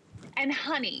sugar and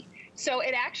honey. So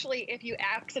it actually, if you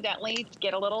accidentally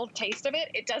get a little taste of it,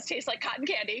 it does taste like cotton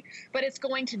candy, but it's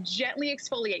going to gently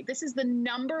exfoliate. This is the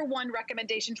 #1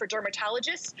 recommendation for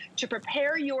dermatologists to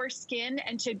prepare your skin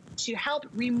and to help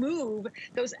remove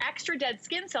those extra dead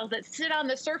skin cells that sit on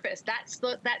the surface. That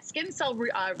skin cell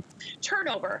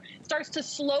turnover starts to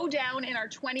slow down in our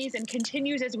 20s and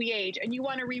continues as we age. And you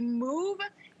want to remove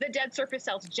the dead surface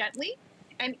cells gently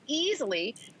and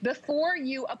easily before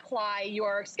you apply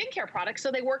your skincare products,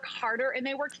 so they work harder and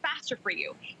they work faster for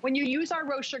you. When you use our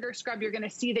rose sugar scrub, you're gonna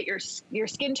see that your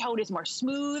skin tone is more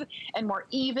smooth and more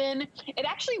even. It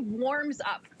actually warms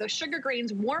up. Those sugar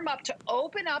grains warm up to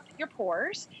open up your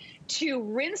pores, to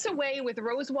rinse away with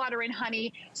rose water and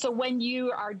honey. So when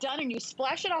you are done and you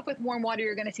splash it off with warm water,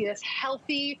 you're gonna see this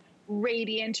healthy,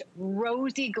 radiant,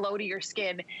 rosy glow to your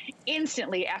skin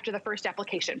instantly after the first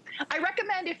application. I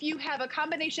recommend if you have a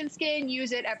combination skin,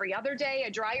 use it every other day.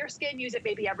 A drier skin, use it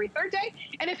maybe every 3rd day.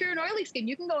 And if you're an oily skin,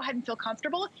 you can go ahead and feel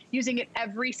comfortable using it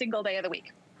every single day of the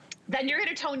week. Then you're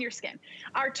gonna tone your skin.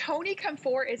 Our Tonicum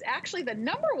 4 is actually the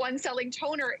 #1 selling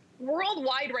toner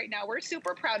worldwide right now. We're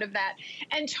super proud of that.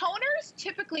 And toners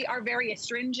typically are very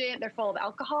astringent. They're full of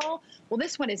alcohol. Well,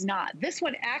 this one is not. This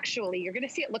one actually, you're gonna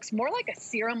see it looks more like a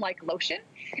serum-like lotion,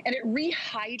 and it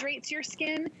rehydrates your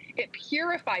skin. It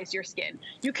purifies your skin.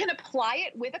 You can apply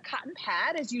it with a cotton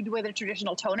pad as you do with a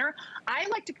traditional toner. I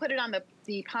like to put it on the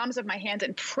palms of my hands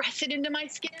and press it into my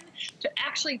skin to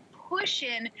actually push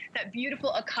in that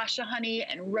beautiful acacia honey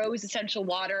and rose essential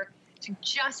water to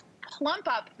just plump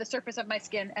up the surface of my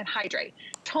skin and hydrate.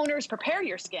 Toners prepare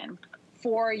your skin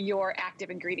for your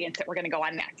active ingredients that we're gonna go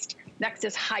on next. Next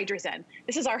is Hydrozen.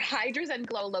 This is our Hydrozen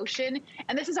Glow Lotion,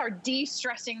 and this is our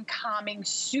de-stressing, calming,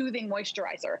 soothing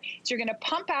moisturizer. So you're gonna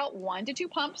pump out 1 to 2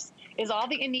 pumps is all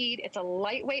that you need. It's a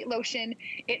lightweight lotion.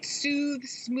 It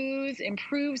soothes, smooths,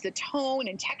 improves the tone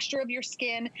and texture of your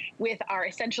skin with our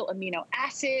essential amino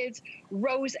acids,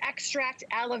 rose extract,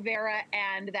 aloe vera,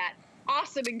 and that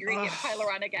awesome ingredient,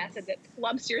 hyaluronic acid, that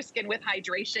plumps your skin with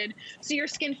hydration. So your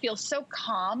skin feels so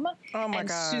calm and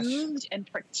soothed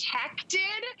and protected.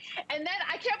 And then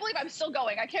I can't believe I'm still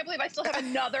going. I can't believe I still have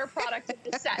another product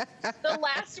in the set. The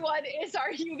last one is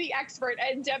our UV Expert.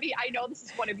 And Debbie, I know this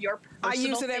is one of your personal I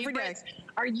use it every day.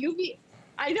 Our UV,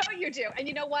 I know you do. And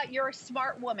you know what? You're a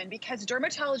smart woman, because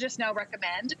dermatologists now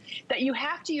recommend that you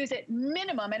have to use it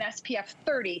minimum an SPF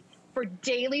 30 for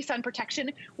daily sun protection.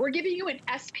 We're giving you an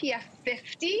SPF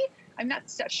 50. I'm not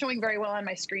showing very well on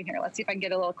my screen here. Let's see if I can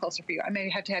get a little closer for you. I may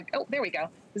have to have, oh, there we go.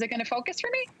 Is it gonna focus for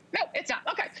me? No, it's not.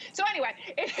 Okay, so anyway,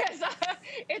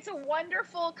 it's a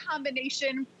wonderful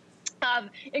combination of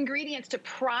ingredients to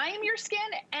prime your skin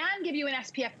and give you an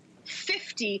SPF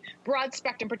 50 broad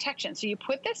spectrum protection. So you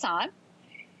put this on,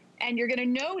 and you're gonna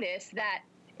notice that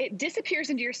it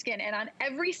disappears into your skin, and on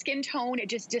every skin tone, it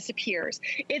just disappears.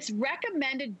 It's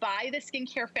recommended by the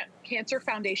Skincare Cancer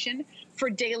Foundation for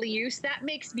daily use. That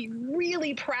makes me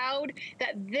really proud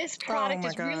that this product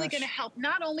is really gonna help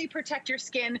not only protect your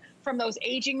skin from those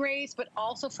aging rays, but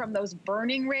also from those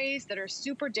burning rays that are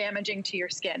super damaging to your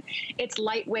skin. It's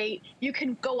lightweight. You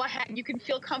can go ahead, you can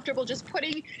feel comfortable just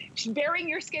burying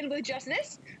your skin with just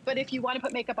this, but if you wanna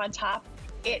put makeup on top,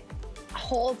 it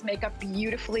holds makeup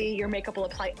beautifully. Your makeup will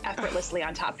apply effortlessly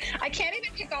on top. I can't even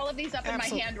pick all of these up in my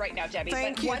hand right now, Debbie,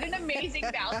 but what an amazing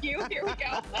value. Here we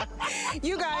go.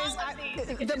 You guys,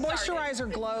 the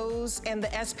moisturizer glows and the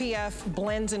SPF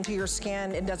blends into your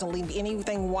skin. It doesn't leave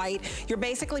anything white. You're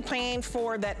basically paying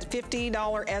for that $50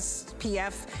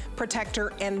 SPF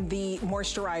protector and the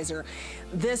moisturizer.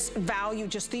 This value,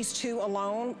 just these two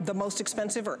alone, the most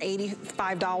expensive are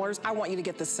 $85. I want you to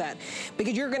get this set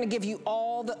because you're gonna give you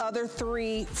all the other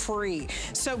 3 free.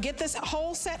 So get this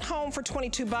whole set home for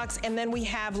 22 bucks, and then we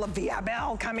have La Vie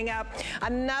Belle coming up.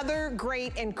 Another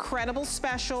great, incredible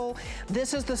special.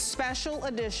 This is the special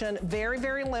edition, very,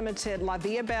 very limited La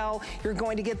Vie Belle. You're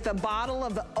going to get the bottle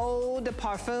of the Eau de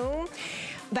Parfum.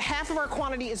 the half of our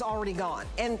quantity is already gone,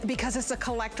 and because it's a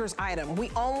collector's item. We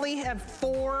only have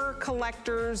 4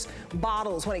 collector's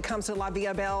bottles when it comes to La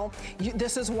Vie Belle.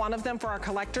 This is one of them for our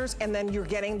collectors, and then you're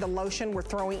getting the lotion we're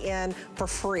throwing in for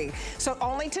free. So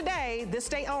only today, this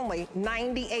day only,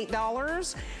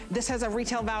 $98. This has a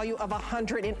retail value of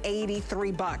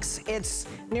 $183. It's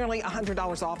nearly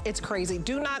 $100 off. It's crazy.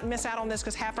 Do not miss out on this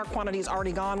because half our quantity is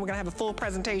already gone. We're gonna have a full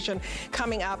presentation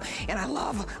coming up, and I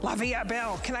love La Vie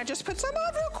Belle. Can I just put some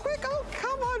on real quick? Oh,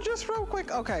 come on, just real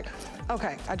quick. Okay,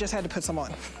 I just had to put some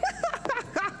on.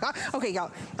 Okay,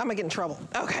 y'all, I'm gonna get in trouble.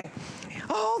 Okay.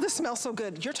 Oh, this smells so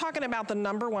good. You're talking about the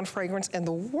 #1 fragrance in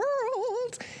the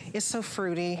world. It's so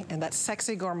fruity and that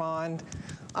sexy gourmand.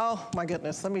 Oh my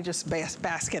goodness, let me just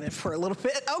bask in it for a little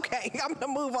bit. Okay, I'm gonna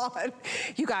move on.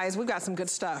 You guys, we've got some good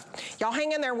stuff. Y'all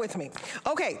hang in there with me.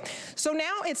 Okay, so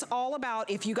now it's all about,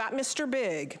 if you got Mr.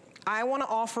 Big, I wanna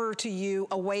offer to you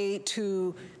a way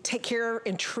to take care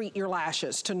and treat your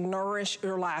lashes, to nourish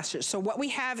your lashes. So what we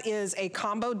have is a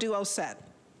combo duo set.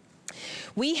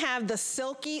 We have the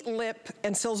Silky Lip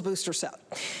and Cils Booster set.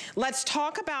 Let's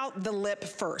talk about the lip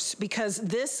first, because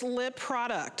this lip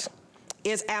product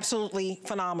is absolutely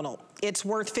phenomenal. It's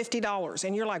worth $50.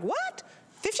 And you're like, what?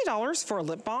 $50 for a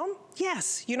lip balm?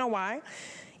 Yes, you know why?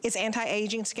 It's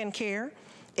anti-aging skincare.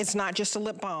 It's not just a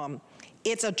lip balm.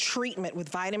 It's a treatment with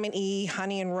vitamin E,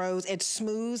 honey and rose. It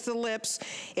smooths the lips,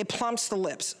 it plumps the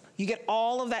lips. You get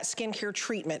all of that skincare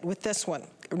treatment with this one.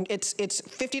 It's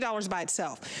 $50 by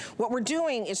itself. What we're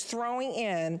doing is throwing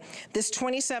in this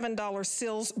 $27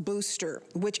 Cils Booster,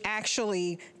 which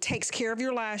actually takes care of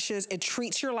your lashes, it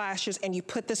treats your lashes, and you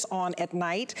put this on at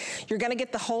night. You're gonna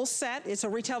get the whole set. It's a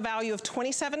retail value of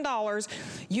 $27.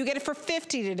 You get it for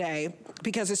 $50 today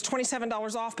because it's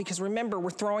 $27 off, because remember,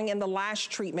 we're throwing in the lash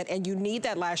treatment, and you need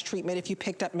that lash treatment if you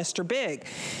picked up Mr. Big.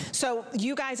 So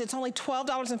you guys, it's only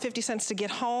 $12.50 to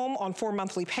get home on 4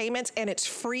 monthly payments, and it's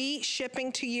free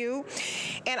shipping to you.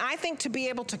 And I think to be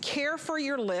able to care for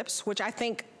your lips, which I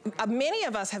think many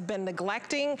of us have been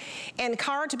neglecting, and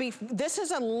Cara, this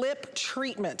is a lip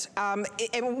treatment.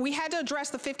 And we had to address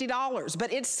the $50,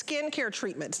 but it's skincare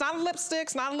treatment. It's not a lipstick,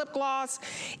 it's not a lip gloss.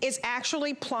 It's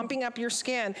actually plumping up your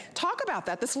skin. Talk about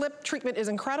that. This lip treatment is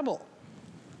incredible.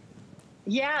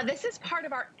 Yeah, this is part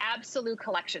of our Absolute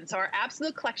collection. So our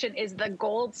Absolute collection is the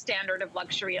gold standard of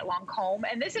luxury at Lancome.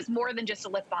 And this is more than just a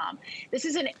lip balm. This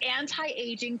is an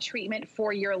anti-aging treatment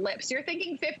for your lips. You're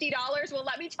thinking $50? Well,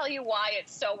 let me tell you why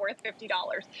it's so worth $50.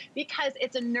 Because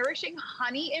it's a nourishing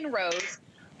honey and rose,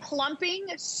 plumping,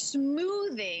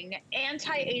 smoothing,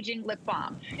 anti-aging lip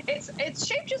balm. It's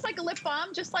shaped just like a lip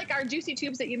balm, just like our juicy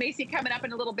tubes that you may see coming up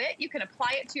in a little bit. You can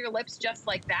apply it to your lips just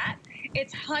like that.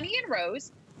 It's honey and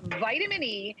rose, vitamin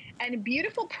E, and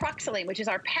beautiful proxylane, which is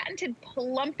our patented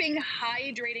plumping,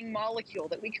 hydrating molecule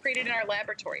that we created in our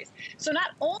laboratories. So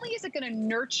not only is it going to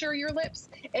nurture your lips,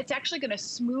 it's actually going to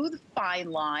smooth fine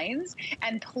lines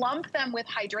and plump them with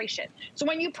hydration. So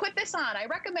when you put this on, I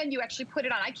recommend you actually put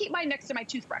it on. I keep mine next to my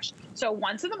toothbrush. So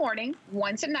once in the morning,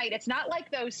 once at night. It's not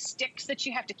like those sticks that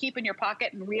you have to keep in your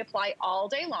pocket and reapply all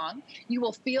day long. You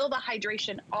will feel the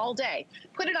hydration all day.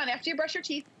 Put it on after you brush your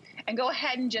teeth, and go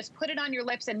ahead and just put it on your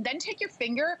lips, and then take your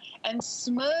finger and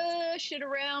smush it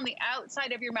around the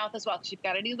outside of your mouth as well. Because you've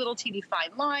got any little teeny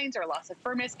fine lines or loss of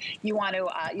firmness, you want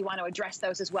to address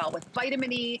those as well with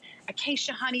vitamin E,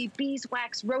 acacia honey,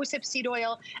 beeswax, rosehip seed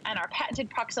oil, and our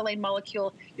patented proxylane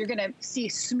molecule. You're going to see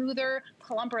smoother,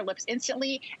 plumper lips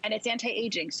instantly, and it's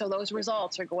anti-aging. So those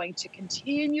results are going to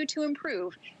continue to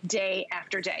improve day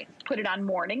after day. Put it on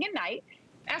morning and night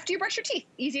after you brush your teeth,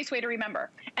 easiest way to remember.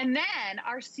 And then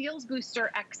our Cils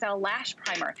Booster XL Lash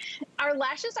Primer. Our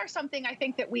lashes are something I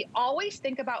think that we always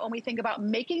think about when we think about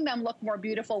making them look more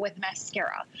beautiful with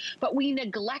mascara, but we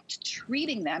neglect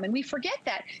treating them, and we forget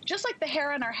that just like the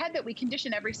hair on our head that we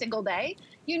condition every single day,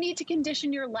 you need to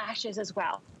condition your lashes as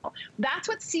well. That's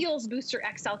what Cils Booster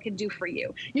XL can do for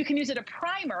you. You can use it a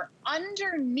primer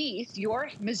underneath your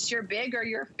Mr. Big or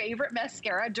your favorite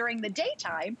mascara during the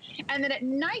daytime, and then at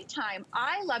nighttime,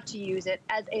 I love to use it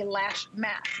as a lash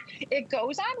mask. It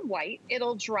goes on white,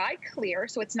 it'll dry clear,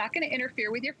 so it's not going to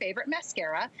interfere with your favorite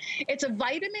mascara. It's a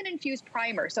vitamin-infused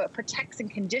primer, so it protects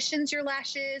and conditions your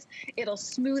lashes. It'll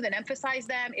smooth and emphasize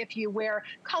them. If you wear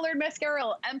colored mascara,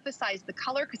 it'll emphasize the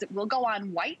color because it will go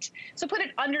on white. So put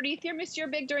it underneath your Mr.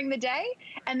 Big during the day,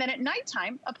 and then at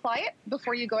nighttime, apply it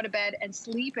before you go to bed and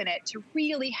sleep in it to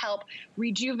really help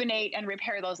rejuvenate and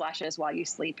repair those lashes while you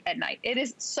sleep at night. It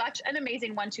is such an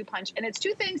amazing 1-2 punch, and it's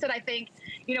two things that I think,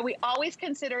 you know, we always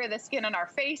consider the skin on our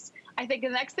face. I think the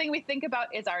next thing we think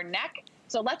about is our neck.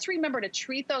 So let's remember to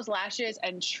treat those lashes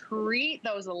and treat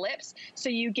those lips so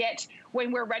you get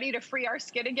when we're ready to free our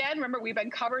skin again, remember we've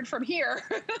been covered from here,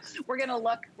 we're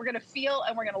gonna feel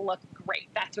and we're gonna look great.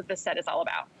 That's what this set is all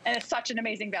about. And it's such an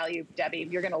amazing value, Debbie.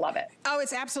 You're gonna love it. Oh,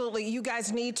 it's absolutely, you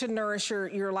guys need to nourish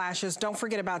your lashes. Don't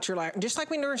forget about your lashes, just like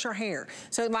we nourish our hair.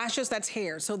 So lashes, that's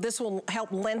hair. So this will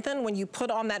help lengthen when you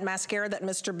put on that mascara, that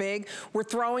Mr. Big. We're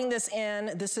throwing this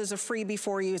in. This is a freebie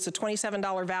for you. It's a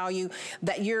 $27 value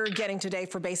that you're getting today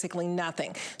for basically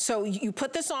nothing. So you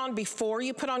put this on before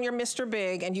you put on your Mr.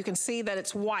 Big, and you can see that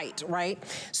it's white, right?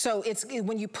 So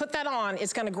when you put that on,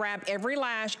 it's gonna grab every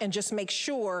lash and just make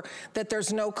sure that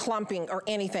there's no clumping or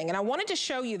anything. And I wanted to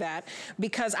show you that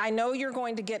because I know you're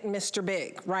going to get Mr.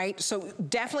 Big, right? So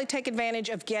definitely take advantage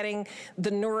of getting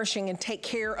the nourishing and take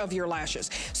care of your lashes.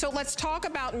 So let's talk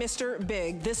about Mr.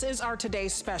 Big. This is our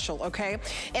today's special, okay?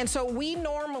 And so we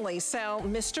normally sell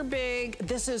Mr. Big.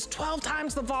 This is 12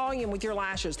 times the volume with your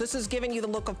lashes. This is giving you the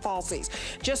look of falsies.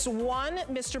 Just one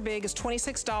Mr. Big is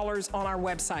 $26 on our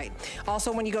website.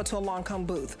 Also, when you go to a Lancome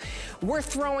booth. We're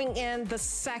throwing in the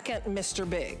second Mr.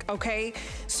 Big, okay?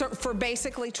 So for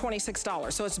basically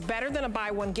 $26. So it's better than a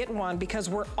buy one, get one, because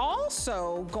we're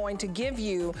also going to give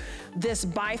you this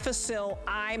Bifacil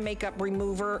eye makeup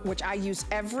remover, which I use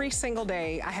every single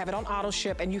day. I have it on auto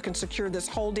ship, and you can secure this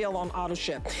whole deal on auto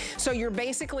ship. So you're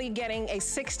basically getting a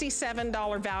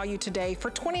 $67 value today for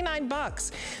 29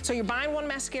 bucks. So you're buying one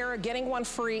mascara, getting one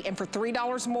free, and for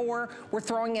 $3 more, we're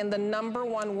throwing in the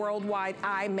 #1 worldwide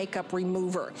eye makeup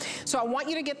remover. So I want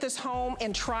you to get this home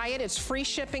and try it. It's free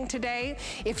shipping today.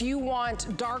 If you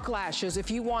want dark lashes, if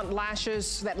you want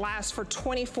lashes that last for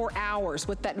 24 hours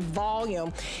with that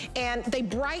volume, and they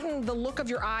brighten the look of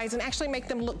your eyes and actually make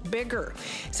them look bigger.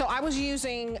 So I was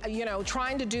using, you know,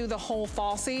 trying to do the whole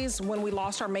falsies when we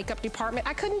lost our makeup department.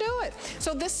 I couldn't do it.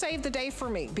 So this saved the day for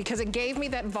me because it gave me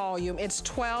that volume. It's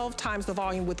 12 times the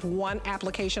volume with one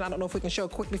application. I don't know if we can show a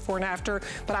quick before and after,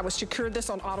 but I was secured this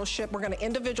on auto ship. We're gonna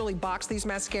individually box these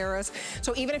mascaras.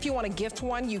 So even if you wanna gift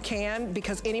one, you can,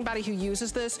 because anybody who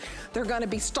uses this, they're gonna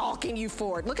be stalking you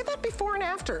for it. Look at that before and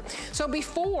after. So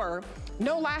before,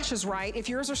 no lashes, right? If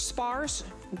yours are sparse,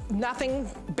 nothing,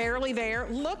 barely there.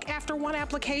 Look after one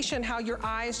application, how your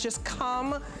eyes just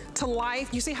come to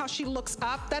life. You see how she looks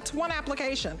up? That's one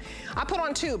application. I put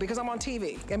on two because I'm on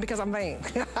TV and because I'm vain.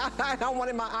 I don't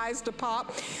want my eyes to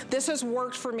pop. This has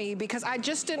worked for me because I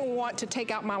just didn't want to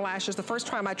take out my lashes. The first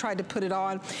time I tried to put it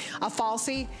on, a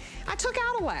falsie, I took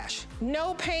out a lash.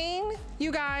 No pain,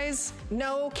 you guys,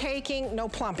 no caking, no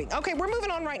plumping. Okay, we're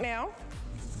moving on right now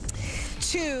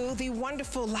to the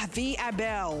wonderful La Vie est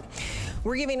Belle.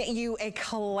 We're giving you a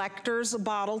collector's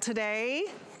bottle today.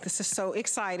 This is so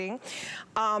exciting.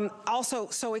 Also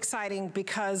so exciting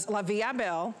because La Vie est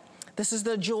Belle, this is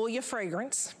the Julia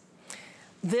fragrance.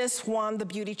 This won the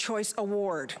Beauty Choice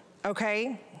Award,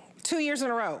 okay? 2 years in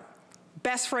a row.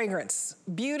 Best fragrance,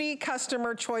 Beauty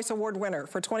Customer Choice Award winner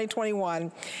for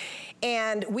 2021.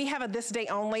 And we have a this day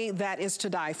only that is to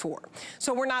die for.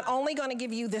 So we're not only gonna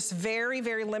give you this very,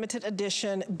 very limited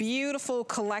edition, beautiful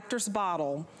collector's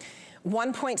bottle,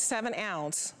 1.7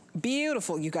 ounce,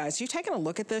 beautiful, you guys. You taking a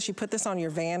look at this? You put this on your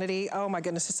vanity. Oh my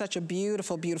goodness, it's such a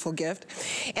beautiful, beautiful gift.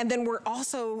 And then we're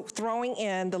also throwing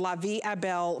in the La Vie est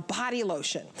Belle body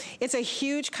lotion. It's a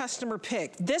huge customer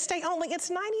pick. This day only, it's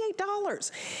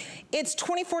 $98. It's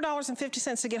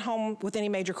 $24.50 to get home with any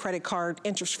major credit card,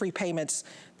 interest-free payments,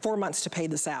 4 months to pay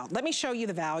this out. Let me show you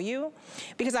the value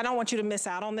because I don't want you to miss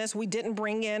out on this. We didn't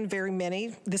bring in very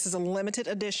many. This is a limited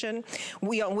edition.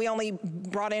 We only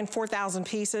brought in 4,000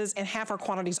 pieces and half our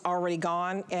quantity's already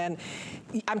gone, and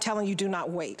I'm telling you, do not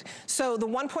wait. So the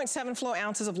 1.7 flow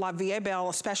ounces of La Vie est Belle,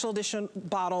 a special edition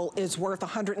bottle, is worth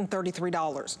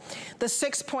 $133. The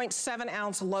 6.7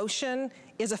 ounce lotion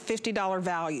is a $50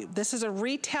 value. This is a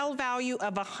retail value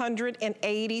of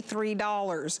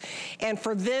 $183. And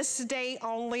for this day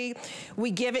only,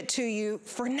 we give it to you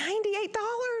for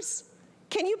 $98.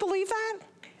 Can you believe that?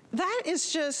 That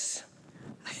is just,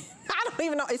 I don't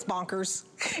even know, it's bonkers.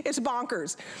 It's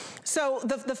bonkers. So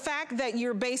the fact that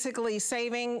you're basically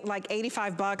saving like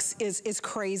 85 bucks is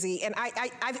crazy. And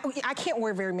I can't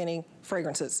wear very many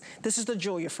fragrances. This is the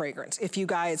Julia fragrance. If you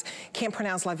guys can't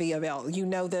pronounce La Vie est Belle, you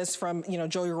know this from, you know,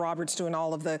 Julia Roberts doing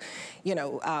all of the, you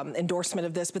know, endorsement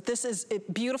of this. But this is a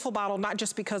beautiful bottle, not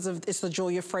just because of it's the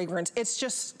Julia fragrance. It's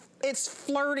just, it's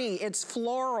flirty, it's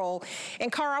floral.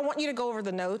 And Cara, I want you to go over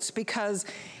the notes because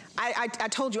I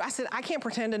told you, I said, I can't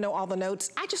pretend to know all the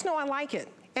notes. I just know I like it.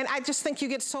 And I just think you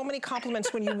get so many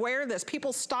compliments when you wear this.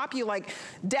 People stop you like,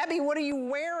 Debbie, what are you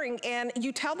wearing? And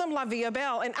you tell them La Vie est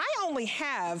Belle. And I only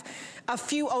have a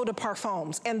few eau de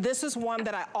parfums, and this is one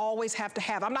that I always have to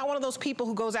have. I'm not one of those people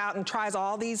who goes out and tries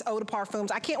all these eau de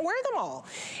parfums. I can't wear them all.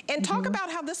 And talk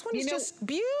about how this one is just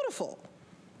beautiful.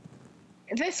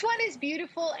 This one is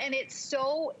beautiful, and it's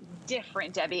so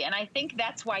different, Debbie, and I think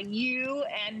that's why you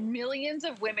and millions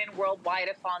of women worldwide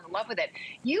have fallen in love with it.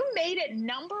 You made it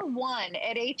 #1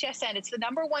 at HSN. It's the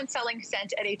 #1 selling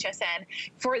scent at HSN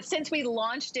since we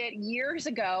launched it years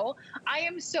ago. I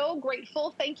am so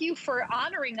grateful. Thank you for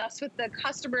honoring us with the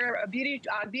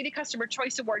Beauty Customer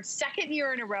Choice Award, 2nd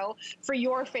year in a row for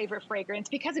your favorite fragrance.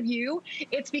 Because of you,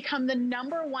 it's become the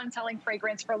 #1 selling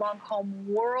fragrance for Lancome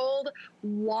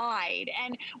worldwide.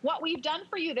 And what we've done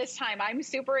for you this time, I'm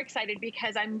super excited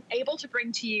because I'm able to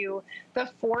bring to you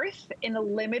the 4th in the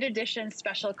limited edition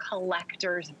special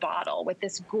collector's bottle with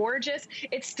this gorgeous,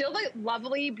 it's still the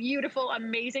lovely, beautiful,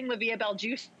 amazing La Vie est Belle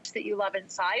juice that you love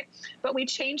inside, but we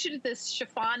changed it to this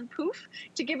chiffon poof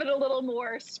to give it a little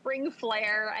more spring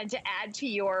flair and to add to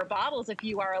your bottles if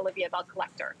you are a La Vie est Belle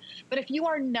collector. But if you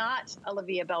are not a La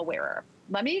Vie est Belle wearer,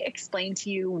 let me explain to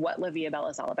you what La Vie est Belle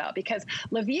is all about, because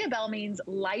La Vie est Belle means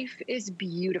life is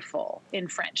beautiful in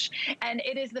French, and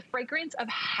it is the fragrance of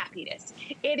happiness.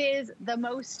 It is the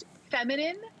most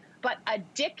feminine but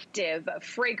addictive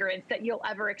fragrance that you'll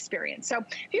ever experience. So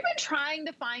if you've been trying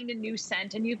to find a new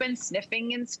scent and you've been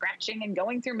sniffing and scratching and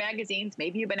going through magazines,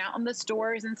 maybe you've been out in the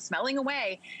stores and smelling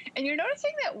away, and you're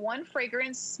noticing that one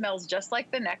fragrance smells just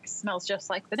like the next, smells just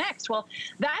like the next. Well,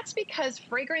 that's because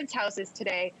fragrance houses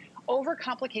today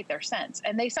overcomplicate their scents,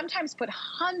 and they sometimes put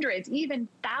hundreds, even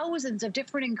thousands of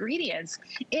different ingredients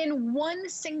in one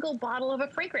single bottle of a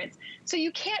fragrance. So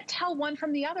you can't tell one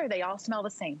from the other. They all smell the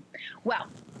same. Well,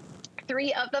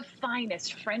 3 of the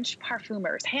finest French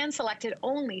parfumers hand-selected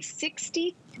only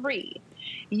 63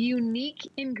 unique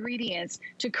ingredients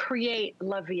to create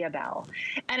La Vie est Belle.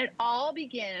 And it all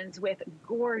begins with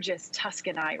gorgeous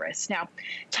Tuscan iris. Now,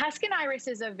 Tuscan iris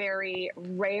is a very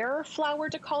rare flower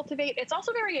to cultivate. It's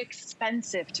also very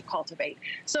expensive to cultivate.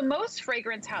 So most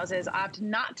fragrance houses opt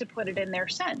not to put it in their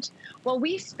scent. Well,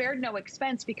 we spared no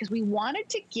expense because we wanted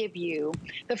to give you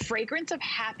the fragrance of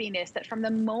happiness that from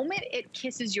the moment it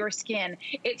kisses your skin,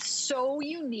 it's so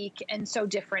unique and so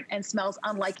different and smells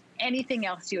unlike anything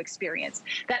else you experience.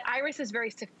 That iris is very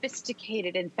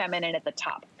sophisticated and feminine at the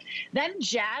top. Then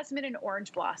jasmine and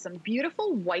orange blossom,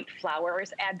 beautiful white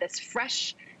flowers, add this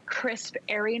fresh, crisp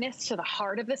airiness to the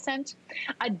heart of the scent.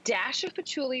 A dash of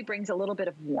patchouli brings a little bit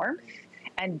of warmth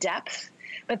and depth.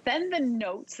 But then the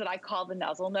notes that I call the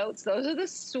nuzzle notes, those are the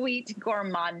sweet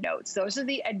gourmand notes. Those are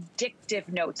the addictive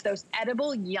notes, those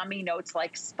edible, yummy notes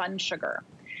like spun sugar,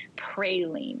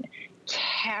 praline,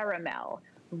 caramel,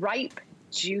 ripe,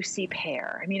 juicy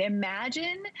pear. I mean,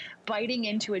 imagine biting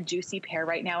into a juicy pear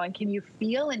right now, and can you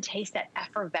feel and taste that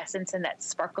effervescence and that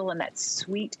sparkle and that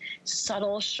sweet,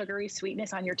 subtle, sugary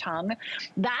sweetness on your tongue?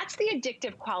 That's the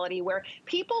addictive quality where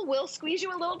people will squeeze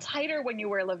you a little tighter when you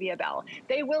wear La Vie est Belle.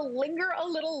 They will linger a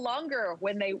little longer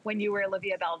when you wear La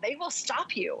Vie est Belle. They will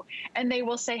stop you and they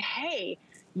will say, hey,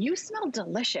 you smell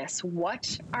delicious.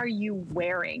 What are you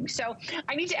wearing? So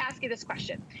I need to ask you this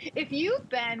question. If you've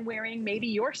been wearing maybe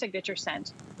your signature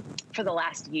scent for the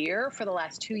last year, for the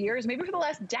last 2 years, maybe for the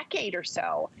last decade or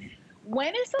so,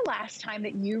 when is the last time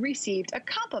that you received a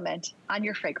compliment on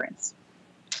your fragrance?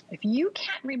 If you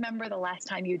can't remember the last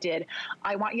time you did,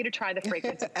 I want you to try the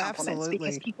fragrance of compliments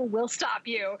because people will stop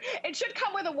you. It should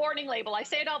come with a warning label. I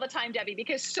say it all the time, Debbie,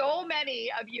 because so many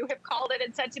of you have called it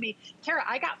and said to me, Tara,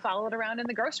 I got followed around in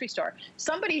the grocery store.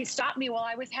 Somebody stopped me while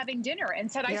I was having dinner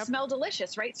and said, I smell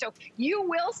delicious, right? So you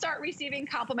will start receiving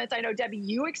compliments. I know, Debbie,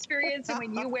 you experience it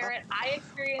when you wear it. I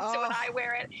experience it when I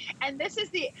wear it. And this is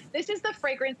the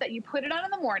fragrance that you put it on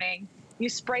in the morning. You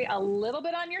spray a little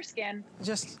bit on your skin,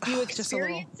 you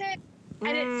experience it,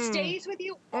 and it stays with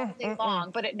you all day long,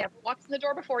 but it never walks in the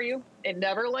door before you. It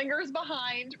never lingers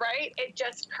behind, right? It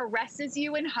just caresses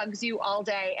you and hugs you all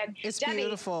day. And it's Debbie,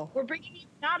 beautiful. We're bringing you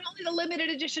not only the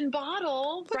limited edition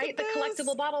bottle, right, the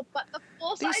collectible bottle, but the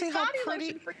full-size body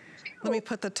lotion for you too. Let me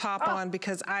put the top on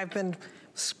because I've been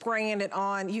spraying it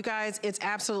on. You guys, it's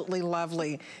absolutely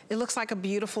lovely. It looks like a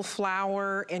beautiful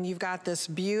flower, and you've got this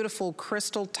beautiful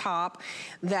crystal top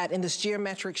that in this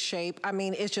geometric shape. I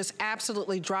mean, it's just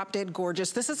absolutely drop dead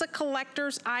gorgeous. This is a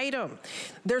collector's item.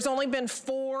 There's only been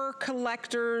 4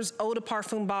 collector's eau de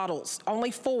parfum bottles,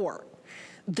 only 4.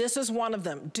 This is one of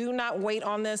them. Do not wait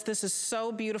on this. This is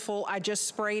so beautiful. I just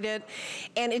sprayed it,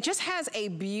 and it just has a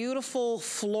beautiful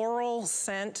floral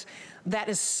scent that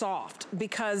is soft,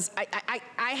 because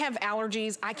I have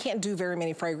allergies. I can't do very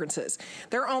many fragrances.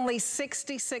 There are only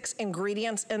 66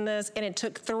 ingredients in this, and it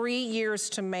took 3 years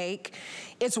to make.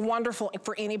 It's wonderful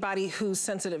for anybody who's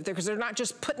sensitive, because they're not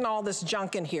just putting all this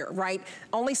junk in here, right?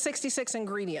 Only 66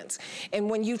 ingredients. And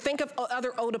when you think of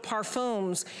other eau de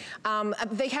parfums,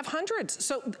 they have hundreds.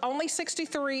 So only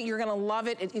 63, you're gonna love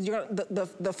it.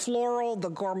 The floral, the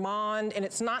gourmand, and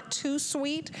it's not too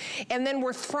sweet. And then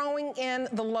we're throwing in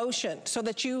the lotion, so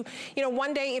that you know,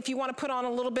 one day if you want to put on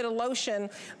a little bit of lotion,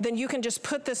 then you can just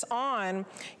put this on,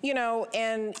 you know,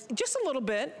 and just a little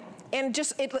bit, and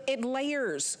just it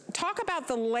layers. Talk about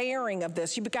the layering of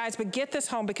this, you guys. But get this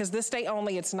home, because this day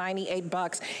only, it's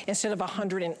 $98 instead of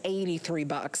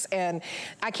 $183, and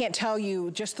I can't tell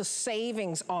you, just the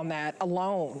savings on that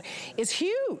alone is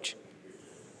huge.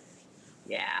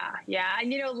 Yeah.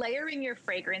 And you know, layering your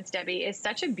fragrance, Debbie, is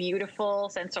such a beautiful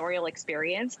sensorial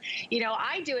experience. You know,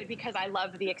 I do it because I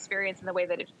love the experience and the way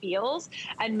that it feels.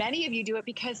 And many of you do it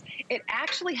because it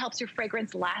actually helps your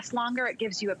fragrance last longer. It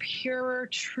gives you a purer,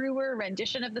 truer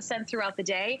rendition of the scent throughout the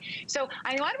day. So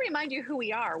I want to remind you who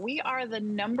we are. We are the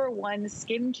 #1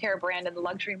 skincare brand in the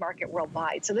luxury market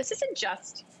worldwide. So this isn't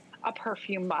just a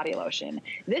perfume body lotion.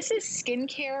 This is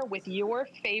skincare with your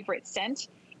favorite scent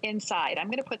inside. I'm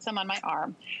going to put some on my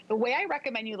arm. The way I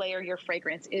recommend you layer your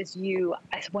fragrance is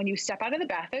when you step out of the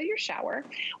bath or your shower,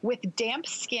 with damp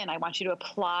skin, I want you to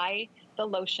apply the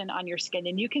lotion on your skin,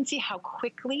 and you can see how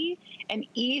quickly and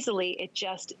easily it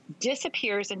just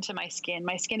disappears into my skin.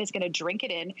 My skin is going to drink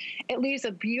it in. It leaves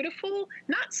a beautiful,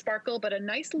 not sparkle, but a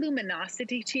nice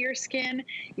luminosity to your skin.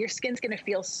 Your skin's going to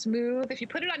feel smooth. If you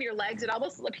put it on your legs, it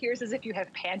almost appears as if you have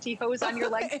pantyhose on your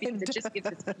legs, because it just gives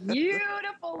this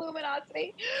beautiful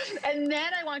luminosity. And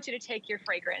then I want you to take your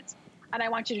fragrance, and I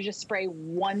want you to just spray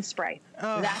one spray.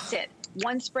 Oh. That's it.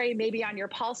 One spray, maybe on your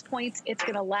pulse points. It's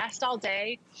going to last all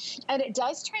day. And it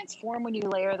does transform when you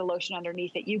layer the lotion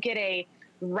underneath it. You get a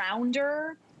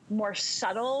rounder, more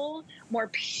subtle, more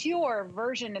pure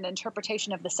version and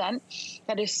interpretation of the scent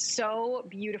that is so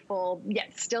beautiful,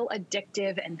 yet still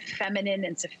addictive and feminine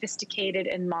and sophisticated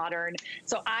and modern.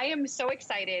 So I am so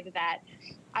excited that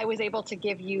I was able to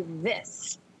give you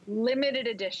this limited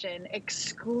edition,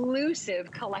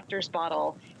 exclusive collector's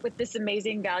bottle with this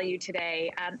amazing value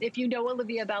today. If you know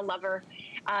Olivia Bell Lover,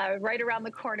 right around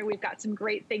the corner, we've got some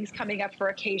great things coming up for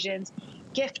occasions.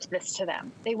 Gift this to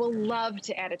them. They will love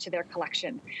to add it to their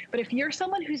collection. But if you're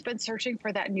someone who's been searching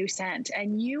for that new scent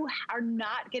and you are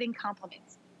not getting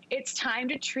compliments, it's time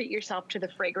to treat yourself to the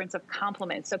fragrance of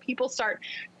compliments. So people start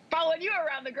following you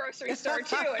around the grocery store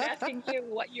too, and asking you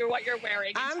what you're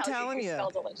wearing. I'm telling you, smell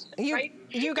delicious, right?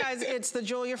 You guys, it's the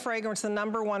Julia fragrance, the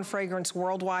 #1 fragrance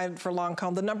worldwide for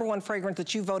Lancome, the #1 fragrance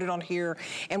that you voted on here,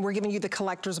 and we're giving you the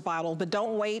collector's bottle. But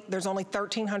don't wait, there's only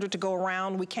 1,300 to go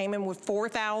around. We came in with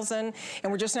 4,000,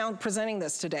 and we're just now presenting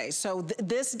this today. So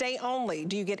this day only,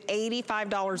 do you get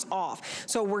 $85 off.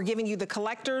 So we're giving you the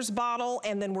collector's bottle,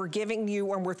 and then we're giving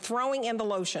you, and we're throwing in the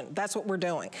lotion. That's what we're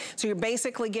doing. So you're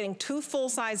basically getting 2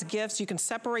 full-size gifts. You can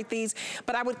separate these,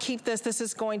 but I would keep this. This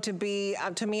is going to be,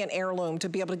 to me, an heirloom to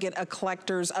be able to get a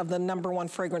collector's of the #1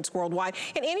 fragrance worldwide.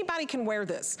 And anybody can wear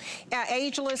this.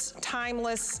 Ageless,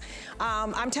 timeless.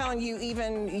 I'm telling you,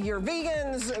 even your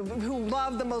vegans who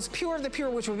love the most pure of the pure,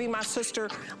 which would be my sister,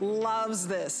 loves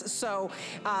this. So,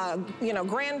 you know,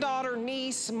 granddaughter,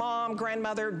 niece, mom,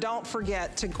 grandmother, don't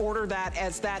forget to order that,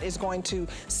 as that is going to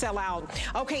sell out.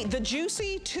 Okay, the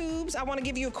Juicy Tubes, I want to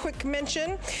give you a quick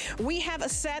mention. We have a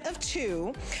set of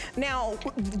 2. Now,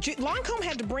 Lancome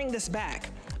had to bring this back.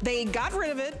 They got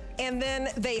rid of it, and then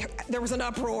there was an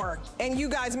uproar, and you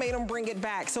guys made them bring it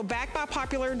back. So back by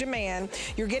popular demand,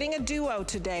 you're getting a duo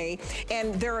today,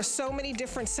 and there are so many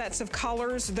different sets of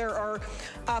colors. There are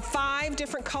 5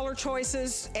 different color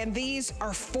choices, and these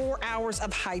are 4 hours of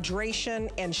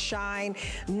hydration and shine,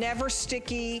 never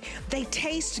sticky. They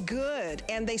taste good,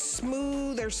 and they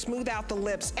smooth out the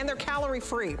lips, and they're calorie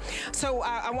free. So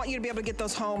I want you to be able to get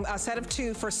those home, a set of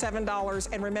 2 for $7,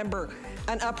 and remember,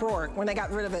 an uproar when they got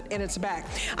rid of it, and it's back.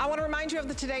 I want to remind you of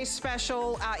the today's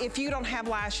special. If you don't have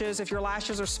lashes, if your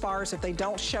lashes are sparse, if they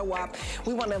don't show up,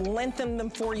 we want to lengthen them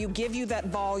for you, give you that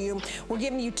volume. We're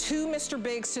giving you 2 Mr.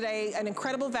 Bigs today, an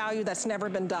incredible value that's never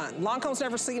been done. Lancome's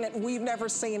never seen it. We've never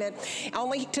seen it.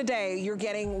 Only today, you're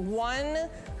getting 1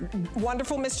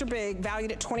 wonderful Mr. Big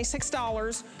valued at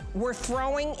 $26 We're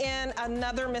throwing in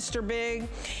another Mr. Big,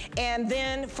 and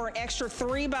then for an extra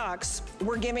 $3,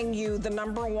 we're giving you the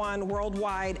 #1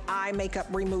 worldwide eye makeup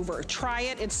remover. Try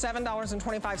it. It's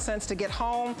 $7.25 to get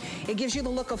home. It gives you the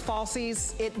look of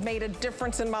falsies. It made a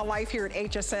difference in my life here at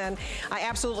HSN. I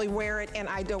absolutely wear it, and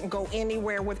I don't go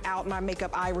anywhere without my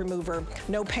makeup eye remover.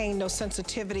 No pain, no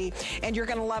sensitivity, and you're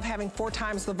gonna love having 4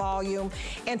 times the volume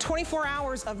and 24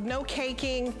 hours of no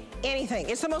caking, anything.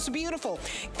 It's the most beautiful.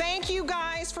 Thank you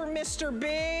guys for Mr.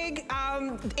 Big.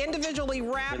 Individually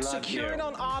wrapped, secured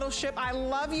on auto ship. I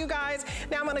love you guys.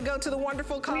 Now I'm gonna go to the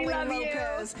wonderful Colleen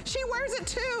Lopez. She wears it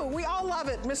too. We all love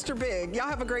it, Mr. Big. Y'all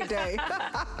have a great day.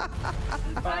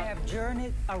 I have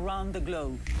journeyed around the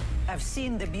globe. I've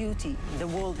seen the beauty the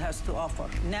world has to offer.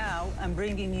 Now I'm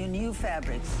bringing you new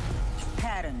fabrics,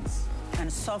 patterns,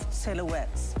 and soft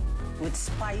silhouettes with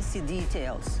spicy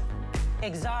details.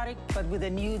 Exotic, but with a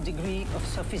new degree of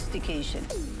sophistication.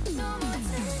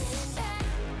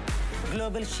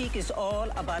 Global chic is all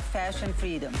about fashion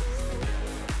freedom.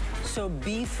 So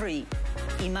be free.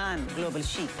 Iman Global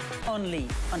Chic, only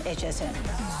on HSN.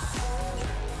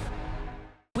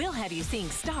 We'll have you seeing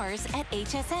stars at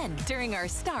HSN during our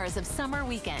Stars of Summer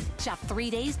weekend. Shop 3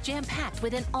 days jam-packed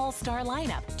with an all-star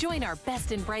lineup. Join our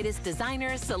best and brightest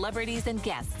designers, celebrities, and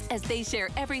guests as they share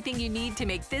everything you need to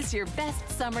make this your best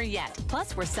summer yet.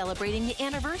 Plus, we're celebrating the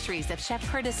anniversaries of Chef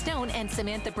Curtis Stone and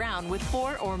Samantha Brown with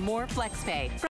 4 or more FlexPay.